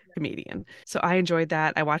funny comedian. So I enjoyed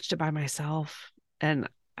that. I watched it by myself. And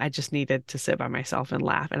I just needed to sit by myself and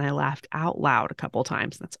laugh. And I laughed out loud a couple of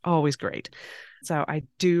times. That's always great. So I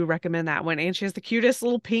do recommend that one. And she has the cutest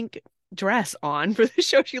little pink dress on for the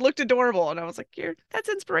show. She looked adorable. And I was like, that's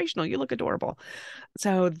inspirational. You look adorable.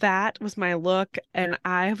 So that was my look. And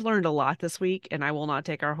I have learned a lot this week. And I will not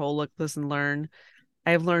take our whole Look, Listen, Learn.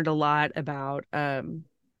 I've learned a lot about, I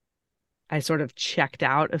sort of checked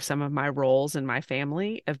out of some of my roles in my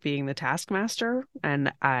family of being the taskmaster.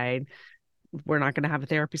 And we're not going to have a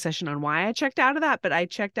therapy session on why I checked out of that, but I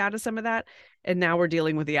checked out of some of that. And now we're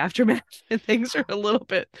dealing with the aftermath and things are a little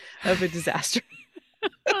bit of a disaster.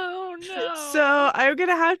 Oh no. So I'm going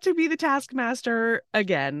to have to be the taskmaster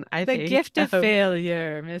again. I think. The gift of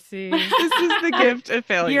failure, Missy. This is the gift of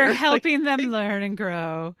failure. You're helping them learn and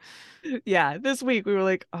grow. Yeah. This week we were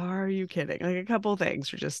like, are you kidding? Like a couple of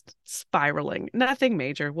things were just spiraling. Nothing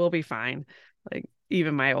major. We'll be fine. Like,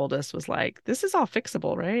 even my oldest was like, this is all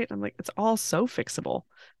fixable, right? I'm like, it's all so fixable.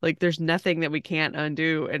 Like, there's nothing that we can't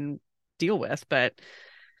undo and deal with, but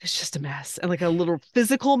it's just a mess and like a little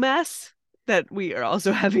physical mess that we are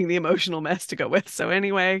also having the emotional mess to go with. So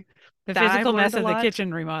anyway, the physical mess of the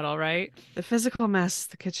kitchen remodel, right? The physical mess,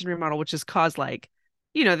 the kitchen remodel, which has caused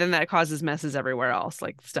then that causes messes everywhere else.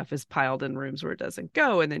 Like stuff is piled in rooms where it doesn't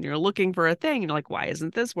go. And then you're looking for a thing. And you're like, why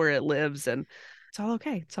isn't this where it lives? And it's all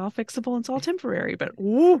okay. It's all fixable. It's all temporary. But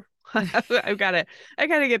I gotta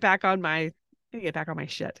get back on my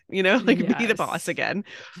shit. Be the boss again.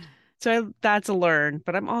 So that's a learn.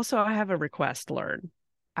 But I have a request learn.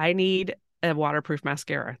 I need a waterproof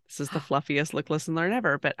mascara. This is the fluffiest Look, Listen, Learn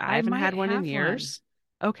ever. But I haven't had one in years.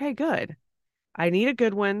 Okay, good. I need a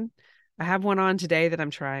good one. I have one on today that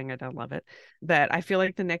I'm trying. I don't love it, but I feel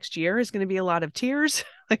like the next year is going to be a lot of tears.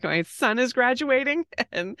 Like my son is graduating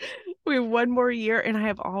and we have one more year and I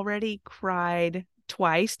have already cried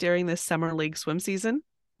twice during this summer league swim season.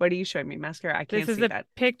 What are you showing me? Mascara? I can't see that. This is a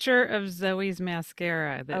picture of Zoe's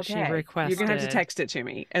mascara that she requested. You're going to have to text it to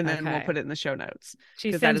me and then we'll put it in the show notes.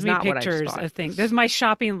 She sends me pictures of things. There's my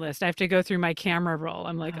shopping list. I have to go through my camera roll.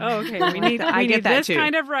 I'm like, okay, we need this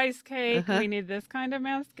kind of rice cake. We need this kind of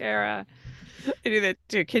mascara. I do that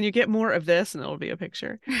too. Can you get more of this? And it'll be a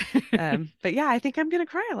picture. But yeah, I think I'm going to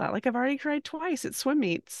cry a lot. Like I've already cried twice at swim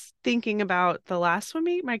meets thinking about the last swim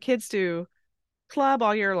meet. My kids do club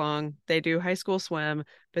all year long. They do high school swim,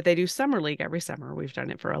 but they do summer league every summer. We've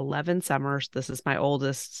done it for 11 summers. This is my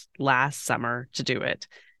oldest's last summer to do it.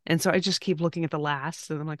 And so I just keep looking at the last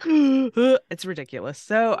and I'm like, it's ridiculous.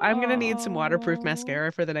 So I'm going to need some waterproof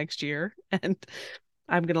mascara for the next year. And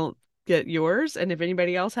I'm going to get yours. And if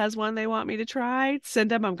anybody else has one they want me to try,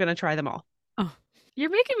 send them. I'm going to try them all. Oh, you're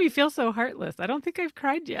making me feel so heartless. I don't think I've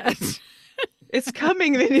cried yet. It's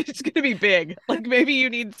coming, then it's going to be big. Like maybe you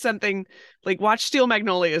need something like watch Steel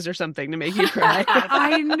Magnolias or something to make you cry.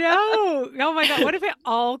 I know. Oh my God. What if it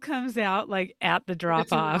all comes out like at the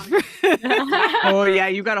drop off? Oh yeah,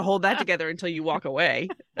 you got to hold that together until you walk away.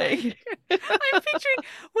 I'm picturing,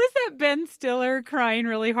 was that Ben Stiller crying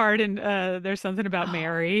really hard in There's Something About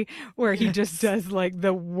Mary, where he just does like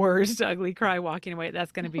the worst ugly cry walking away?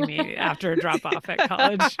 That's going to be me after a drop off at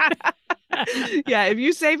college. Yeah, if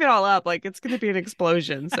you save it all up, like it's going to be an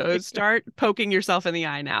explosion. So start poking yourself in the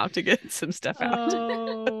eye now to get some stuff out.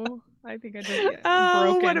 Oh, I think I did.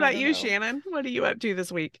 Oh, what about you, Shannon? What are you up to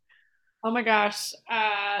this week? Oh my gosh.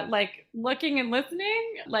 Like looking and listening,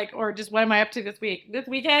 like, or just what am I up to this week? This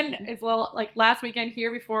weekend is well, like last weekend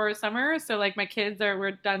here before summer. So like my kids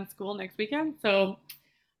we're done school next weekend. So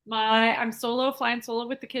I'm flying solo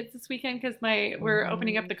with the kids this weekend because we're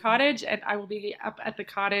opening up the cottage, and I will be up at the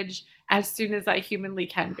cottage as soon as I humanly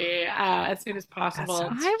can be, as soon as possible.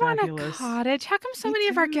 I want a cottage. How come so many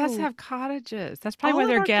of our guests have cottages? That's probably why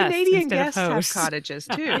they're guests. Canadian guests have cottages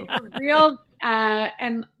too. Real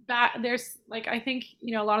and that there's like I think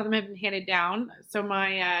a lot of them have been handed down. So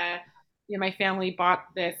my my family bought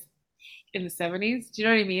this in the 70s. Do you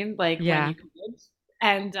know what I mean? Like when you could,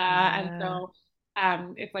 and so.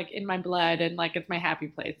 It's like in my blood and like it's my happy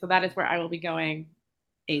place. So that is where I will be going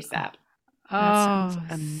ASAP. That sounds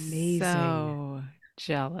amazing. So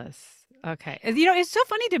jealous. Okay. It's so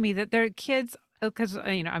funny to me that their kids, because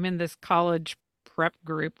I'm in this college prep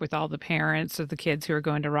group with all the parents of the kids who are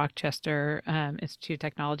going to Rochester Institute of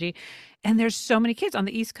Technology. And there's so many kids on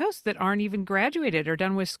the East Coast that aren't even graduated or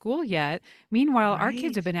done with school yet. Meanwhile, our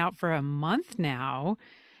kids have been out for a month now.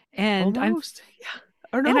 And almost.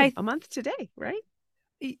 Or no, a month today, right?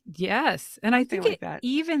 Yes. And I think it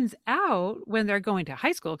evens out when they're going to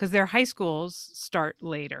high school because their high schools start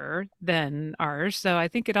later than ours. So I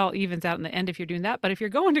think it all evens out in the end if you're doing that. But if you're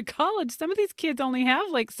going to college, some of these kids only have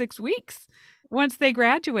like 6 weeks once they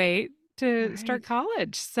graduate to start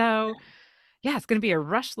college. So yeah, it's going to be a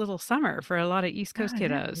rush little summer for a lot of East Coast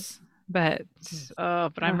kiddos. But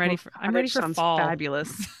I'm ready for fall.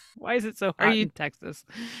 Fabulous. Why is it so hot in Texas?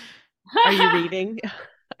 Are you reading?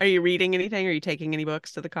 Are you reading anything? Are you taking any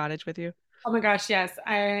books to the cottage with you? Oh my gosh, yes.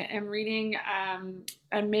 I am reading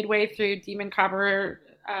I'm midway through Demon Copperfield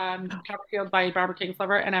by Barbara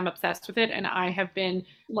Kingsolver, and I'm obsessed with it. And I have been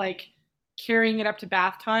like carrying it up to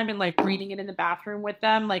bath time and like reading it in the bathroom with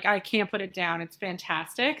them. Like I can't put it down. It's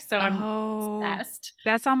fantastic. So I'm obsessed.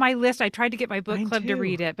 That's on my list. I tried to get my book club to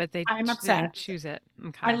read it, but I'm obsessed. Choose it.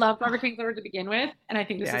 Okay. I love Barbara Kingsolver to begin with, and I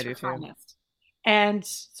think this is her finest. And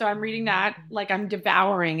so I'm reading that, like I'm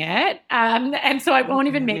devouring it. And so I won't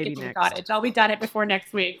even make it to the cottage. I'll be done it before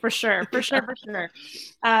next week, for sure.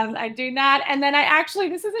 I'm doing that. And then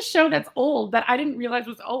this is a show that's old that I didn't realize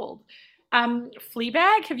was old.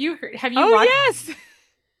 Fleabag. Have you watched? Yes.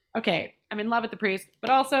 Okay. I'm in love with the priest, but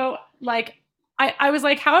also like, I was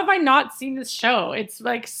like, how have I not seen this show? It's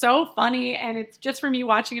like so funny, and it's just for me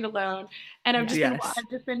watching it alone. And I've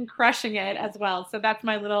just been crushing it as well. So that's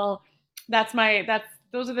my little.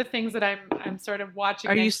 Those are the things that I'm sort of watching.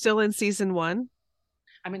 Are you still in season 1?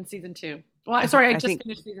 I'm in season 2. Well, sorry, I just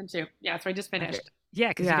finished season 2. Yeah, so I just finished. Okay. Yeah,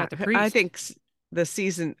 because you got the priest. I think the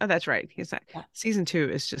season. Oh, that's right. He's not. Yeah. Season 2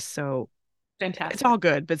 is just so fantastic. It's all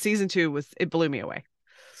good, but season 2 it blew me away.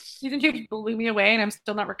 Season 2 blew me away, and I'm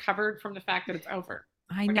still not recovered from the fact that it's over.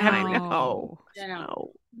 I know. I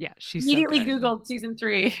know. Yeah, she's immediately so Googled season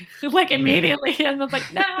 3, like immediately, and I was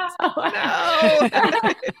like, no.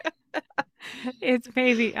 It's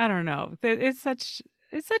maybe I don't know. It's such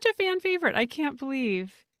a fan favorite. I can't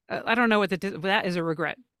believe. I don't know what that is a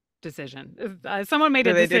regret decision. Someone made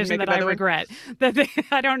a decision that I regret.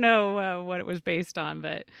 I don't know what it was based on,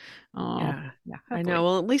 but yeah, I know.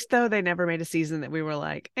 Well, at least though they never made a season that we were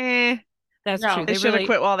like, eh. That's true. They should have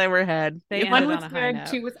quit while they were ahead. One was good,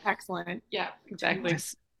 2 was excellent. Yeah, exactly.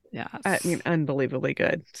 Yeah, I mean, unbelievably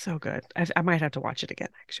good. So good. I might have to watch it again.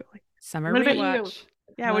 Actually, summer rewatch.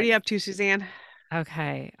 Yeah, what are you up to, Suzanne?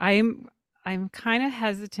 Okay, I'm kind of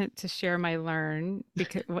hesitant to share my learn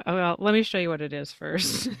because let me show you what it is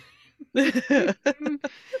first.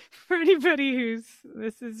 For anybody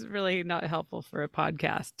this is really not helpful for a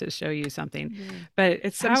podcast to show you something, but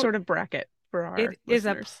it's some sort of bracket for our listeners. Is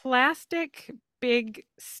a plastic big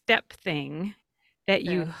step thing that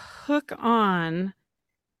you hook on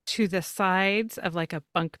to the sides of like a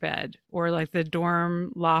bunk bed or like the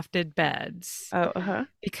dorm lofted beds.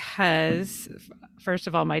 Because first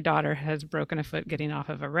of all, my daughter has broken a foot getting off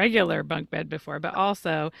of a regular bunk bed before, but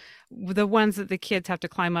also the ones that the kids have to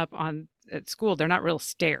climb up on at school, they're not real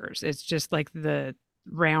stairs. It's just like the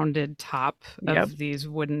rounded top of these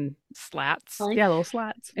wooden slats. Yeah, little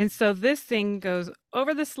slats. And so this thing goes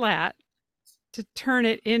over the slat to turn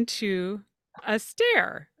it into a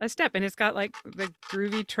step, and it's got like the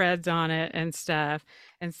groovy treads on it and stuff.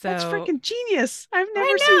 And so that's freaking genius. I've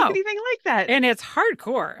never seen anything like that. And it's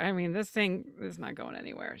hardcore. I mean, this thing is not going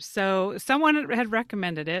anywhere. So someone had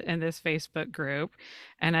recommended it in this Facebook group,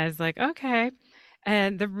 and I was like, okay.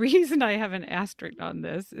 And the reason I have an asterisk on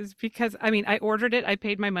this is because, I mean, I ordered it, I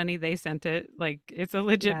paid my money, they sent it, like it's a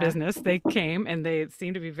legit business. They came and they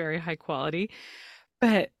seem to be very high quality,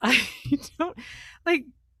 but I don't like,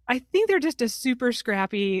 I think they're just a super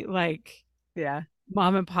scrappy, like,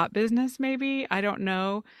 mom and pop business, maybe. I don't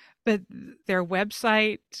know. But their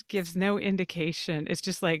website gives no indication. It's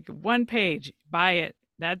just like one page, buy it.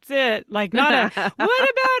 That's it. Like, not a, what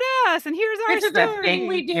about us? And here's our this story. This is the thing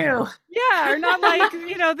we do. Yeah, or not like,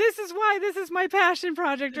 this is why this is my passion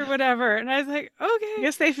project or whatever. And I was like, okay. I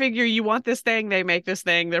guess they figure you want this thing, they make this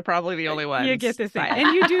thing. They're probably the only ones. You get this thing.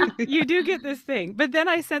 And you do get this thing. But then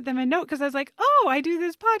I sent them a note because I was like, oh, I do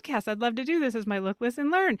this podcast. I'd love to do this as my Look,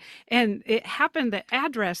 Listen, Learn. And it happened, the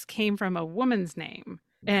address came from a woman's name.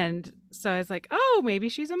 And so I was like, oh, maybe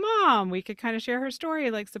she's a mom. We could kind of share her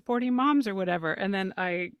story, like supporting moms or whatever. And then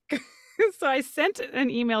so I sent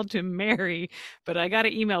an email to Mary, but I got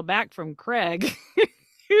an email back from Craig,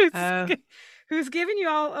 who's giving you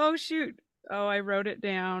all, oh, shoot. Oh, I wrote it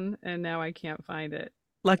down and now I can't find it.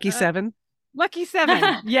 Lucky 7. Lucky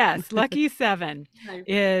 7. Yes. Lucky 7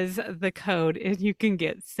 is the code, and you can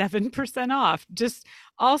get 7% off. Just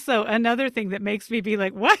also another thing that makes me be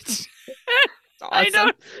like, what? Awesome. I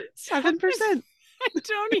know 7%. I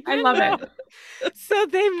don't even I love know. It. So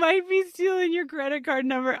they might be stealing your credit card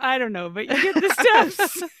number. I don't know, but you get the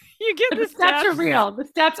steps. You get the steps. The steps are real. The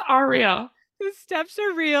steps are real. The steps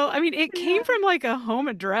are real. I mean, it came from like a home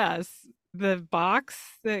address, the box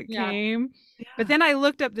that came. Yeah. But then I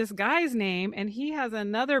looked up this guy's name, and he has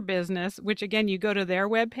another business, which again, you go to their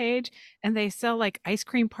webpage and they sell like ice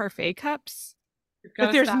cream parfait cups.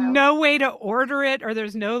 But there's no way to order it, or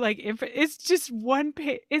there's no like it's just one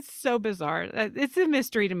page. It's so bizarre. It's a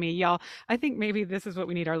mystery to me, y'all. I think maybe this is what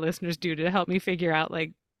we need our listeners do to help me figure out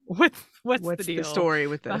like what's the deal, the story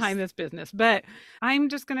with this behind this business. But I'm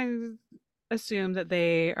just gonna assume that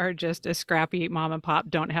they are just a scrappy mom and pop,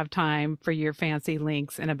 don't have time for your fancy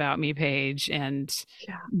links and about me page, and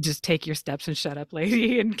just take your steps and shut up,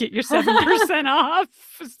 lady, and get your 7% off.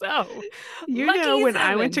 So when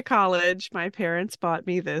I went to college, my parents bought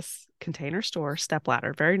me this Container Store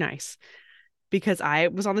stepladder, very nice, because I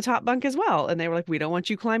was on the top bunk as well, and they were like, we don't want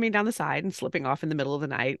you climbing down the side and slipping off in the middle of the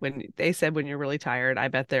night. When they said when you're really tired, I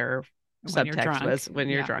bet their subtext was when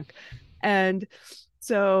you're drunk. And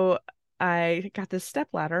so I got this step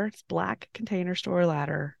ladder. It's black Container Store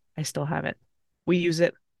ladder. I still have it. We use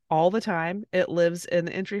it all the time. It lives in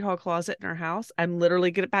the entry hall closet in our house. I'm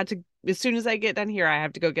literally about to, as soon as I get done here, I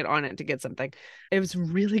have to go get on it to get something. It was a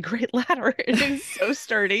really great ladder. It is so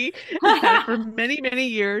sturdy. I've had it for many, many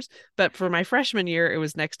years. But for my freshman year, it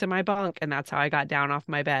was next to my bunk, and that's how I got down off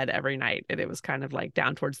my bed every night. And it was kind of like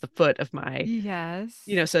down towards the foot of my,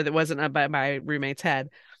 so that wasn't up by my roommate's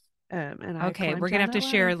head. Okay, we're gonna have to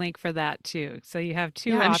share a link for that too. So you have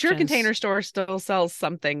two options. I'm sure Container Store still sells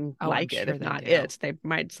something like it, if not it. They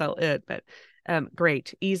might sell it, but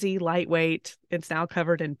great, easy, lightweight. It's now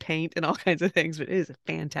covered in paint and all kinds of things, but it is a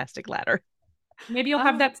fantastic ladder. Maybe you'll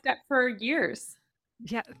have that step for years.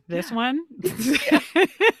 Yeah, this one.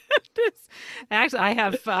 Actually,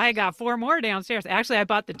 I got 4 more downstairs. Actually, I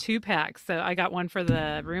bought the 2-pack, so I got one for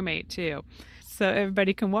the roommate too, so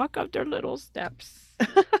everybody can walk up their little steps.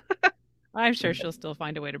 I'm sure she'll still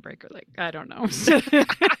find a way to break her leg. I don't know.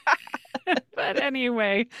 But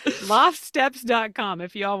anyway, loftsteps.com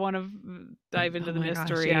if y'all want to dive into the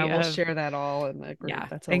mystery. Gosh, we'll share that all in the group. Yeah,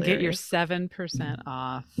 that's and get your 7%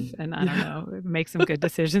 off. And I don't know, make some good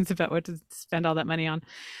decisions about what to spend all that money on.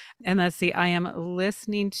 And let's see, I am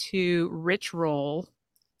listening to Rich Roll,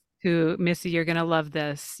 who, Missy, you're going to love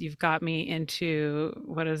this. You've got me into,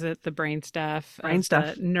 what is it? The brain stuff.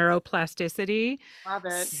 Neuroplasticity. Love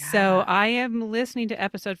it. So I am listening to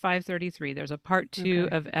episode 533. There's a part 2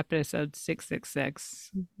 of episode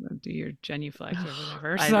 666. Do your genuflex or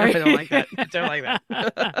whatever. Sorry. I don't like that. I don't like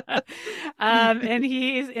that. And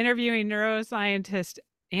he's interviewing neuroscientist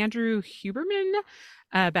Andrew Huberman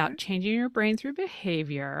about changing your brain through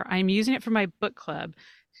behavior. I'm using it for my book club.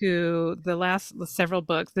 Who the last several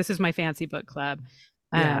books, this is my fancy book club.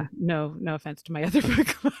 No offense to my other book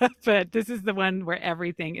club, but this is the one where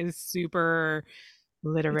everything is super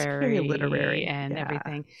literary and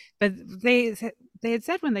everything. But they had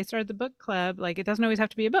said when they started the book club, like it doesn't always have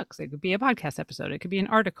to be a book. So it could be a podcast episode. It could be an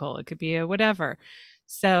article. It could be a whatever.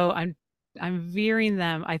 So I'm veering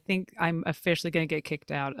them. I think I'm officially going to get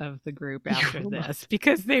kicked out of the group after this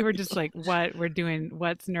because they were just like, what we're doing,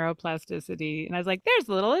 what's neuroplasticity? And I was like, there's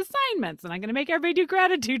little assignments and I'm going to make everybody do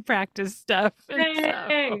gratitude practice stuff.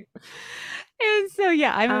 And so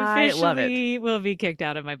yeah, I'm officially will be kicked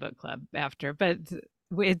out of my book club after, but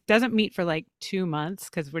it doesn't meet for like 2 months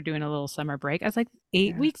because we're doing a little summer break. I was like,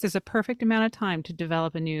 8 weeks is a perfect amount of time to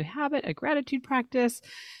develop a new habit, a gratitude practice.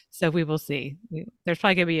 So we will see. There's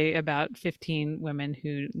probably going to be about 15 women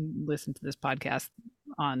who listen to this podcast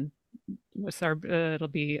on it'll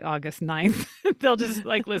be August 9th. They'll just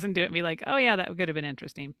like listen to it and be like, oh yeah, that could have been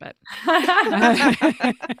interesting. But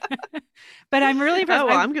but I'm really impressed. Oh,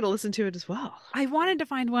 well, I'm going to listen to it as well. I wanted to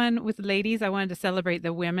find one with ladies. I wanted to celebrate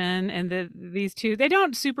the women, and these two, they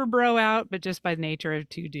don't super bro out, but just by nature of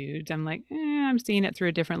two dudes, I'm like, I'm seeing it through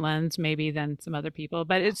a different lens maybe than some other people,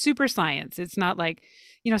 but it's super science. It's not like,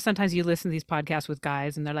 sometimes you listen to these podcasts with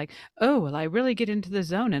guys and they're like, oh, well, I really get into the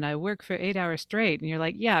zone and I work for 8 hours straight. And you're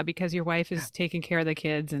like, yeah, because your wife is taking care of the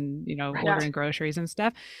kids and, ordering groceries and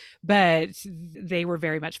stuff. But they were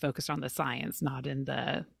very much focused on the science, not in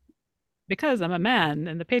because I'm a man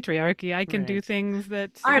in the patriarchy, I can do things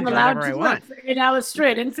that I'm allowed to work for 8 hours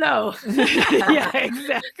straight and so. Yeah,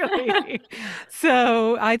 exactly.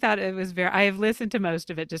 So I thought it was I have listened to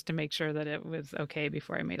most of it just to make sure that it was okay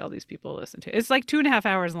before I made all these people listen to it. It's like 2.5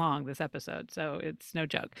 hours long, this episode, so it's no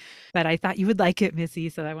joke. But I thought you would like it, Missy,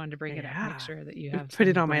 so I wanted to bring it up, make sure that you have put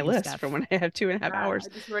it on my list for when I have 2.5 hours.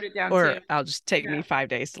 I just wrote it down or too. I'll just take me 5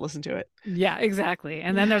 days to listen to it. Yeah, exactly.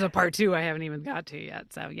 And then there's a part 2 I haven't even got to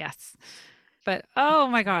yet. So yes. But oh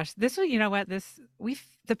my gosh, this was,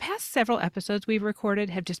 the past several episodes we've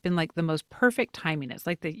recorded have just been like the most perfect timing. It's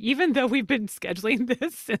like even though we've been scheduling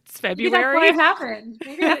this since February. Maybe that's what happened.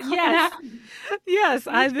 Yes.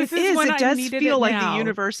 This is when it does feel like now. The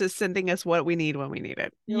universe is sending us what we need when we need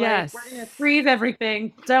it. Yes. Like, we're going to freeze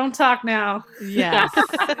everything. Don't talk now. Yes,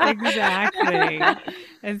 exactly.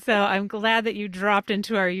 And so I'm glad that you dropped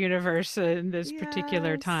into our universe in this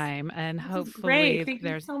particular time. And hopefully Thank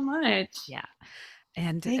you so much. Yeah.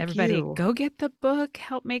 And everybody go get the book,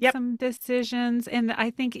 help make some decisions. And I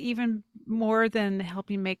think even more than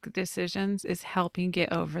helping make decisions is helping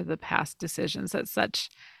get over the past decisions.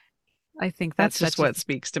 I think that's just what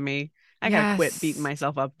speaks to me. I got to quit beating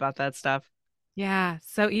myself up about that stuff. Yeah.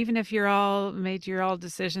 So even if you're all made your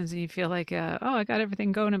decisions and you feel like, I got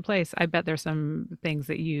everything going in place, I bet there's some things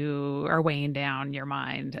that you are weighing down your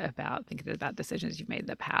mind about thinking about decisions you've made in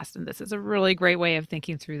the past. And this is a really great way of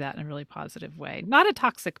thinking through that in a really positive way. Not a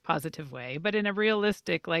toxic positive way, but in a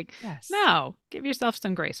realistic, no, give yourself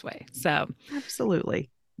some grace way. So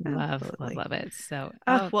absolutely. Love it. So,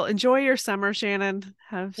 well, enjoy your summer, Shannon.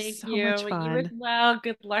 Have Thank so you. much fun. You as well.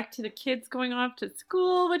 Good luck to the kids going off to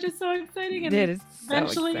school, which is so exciting. And it is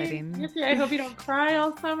eventually, so exciting. I hope you don't cry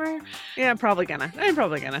all summer. Yeah, I'm probably gonna.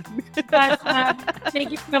 But thank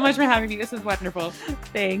you so much for having me. This was wonderful.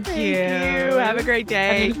 Thank you. Have a great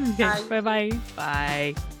day. Bye-bye.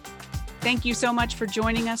 Bye. Thank you so much for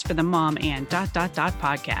joining us for the Mom and ...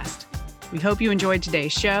 podcast. We hope you enjoyed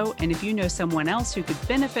today's show, and if you know someone else who could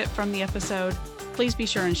benefit from the episode, please be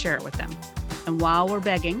sure and share it with them. And while we're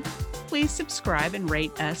begging, please subscribe and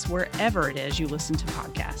rate us wherever it is you listen to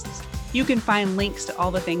podcasts. You can find links to all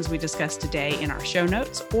the things we discussed today in our show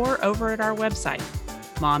notes or over at our website,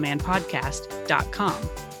 momandpodcast.com,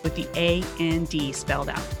 with the A-N-D spelled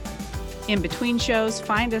out. In between shows,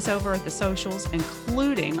 find us over at the socials,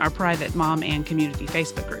 including our private Mom and Community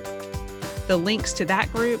Facebook group. The links to that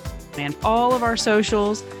group and all of our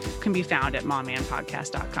socials can be found at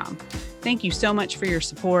momandpodcast.com. Thank you so much for your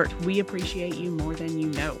support. We appreciate you more than you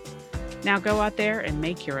know. Now go out there and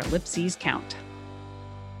make your ellipses count.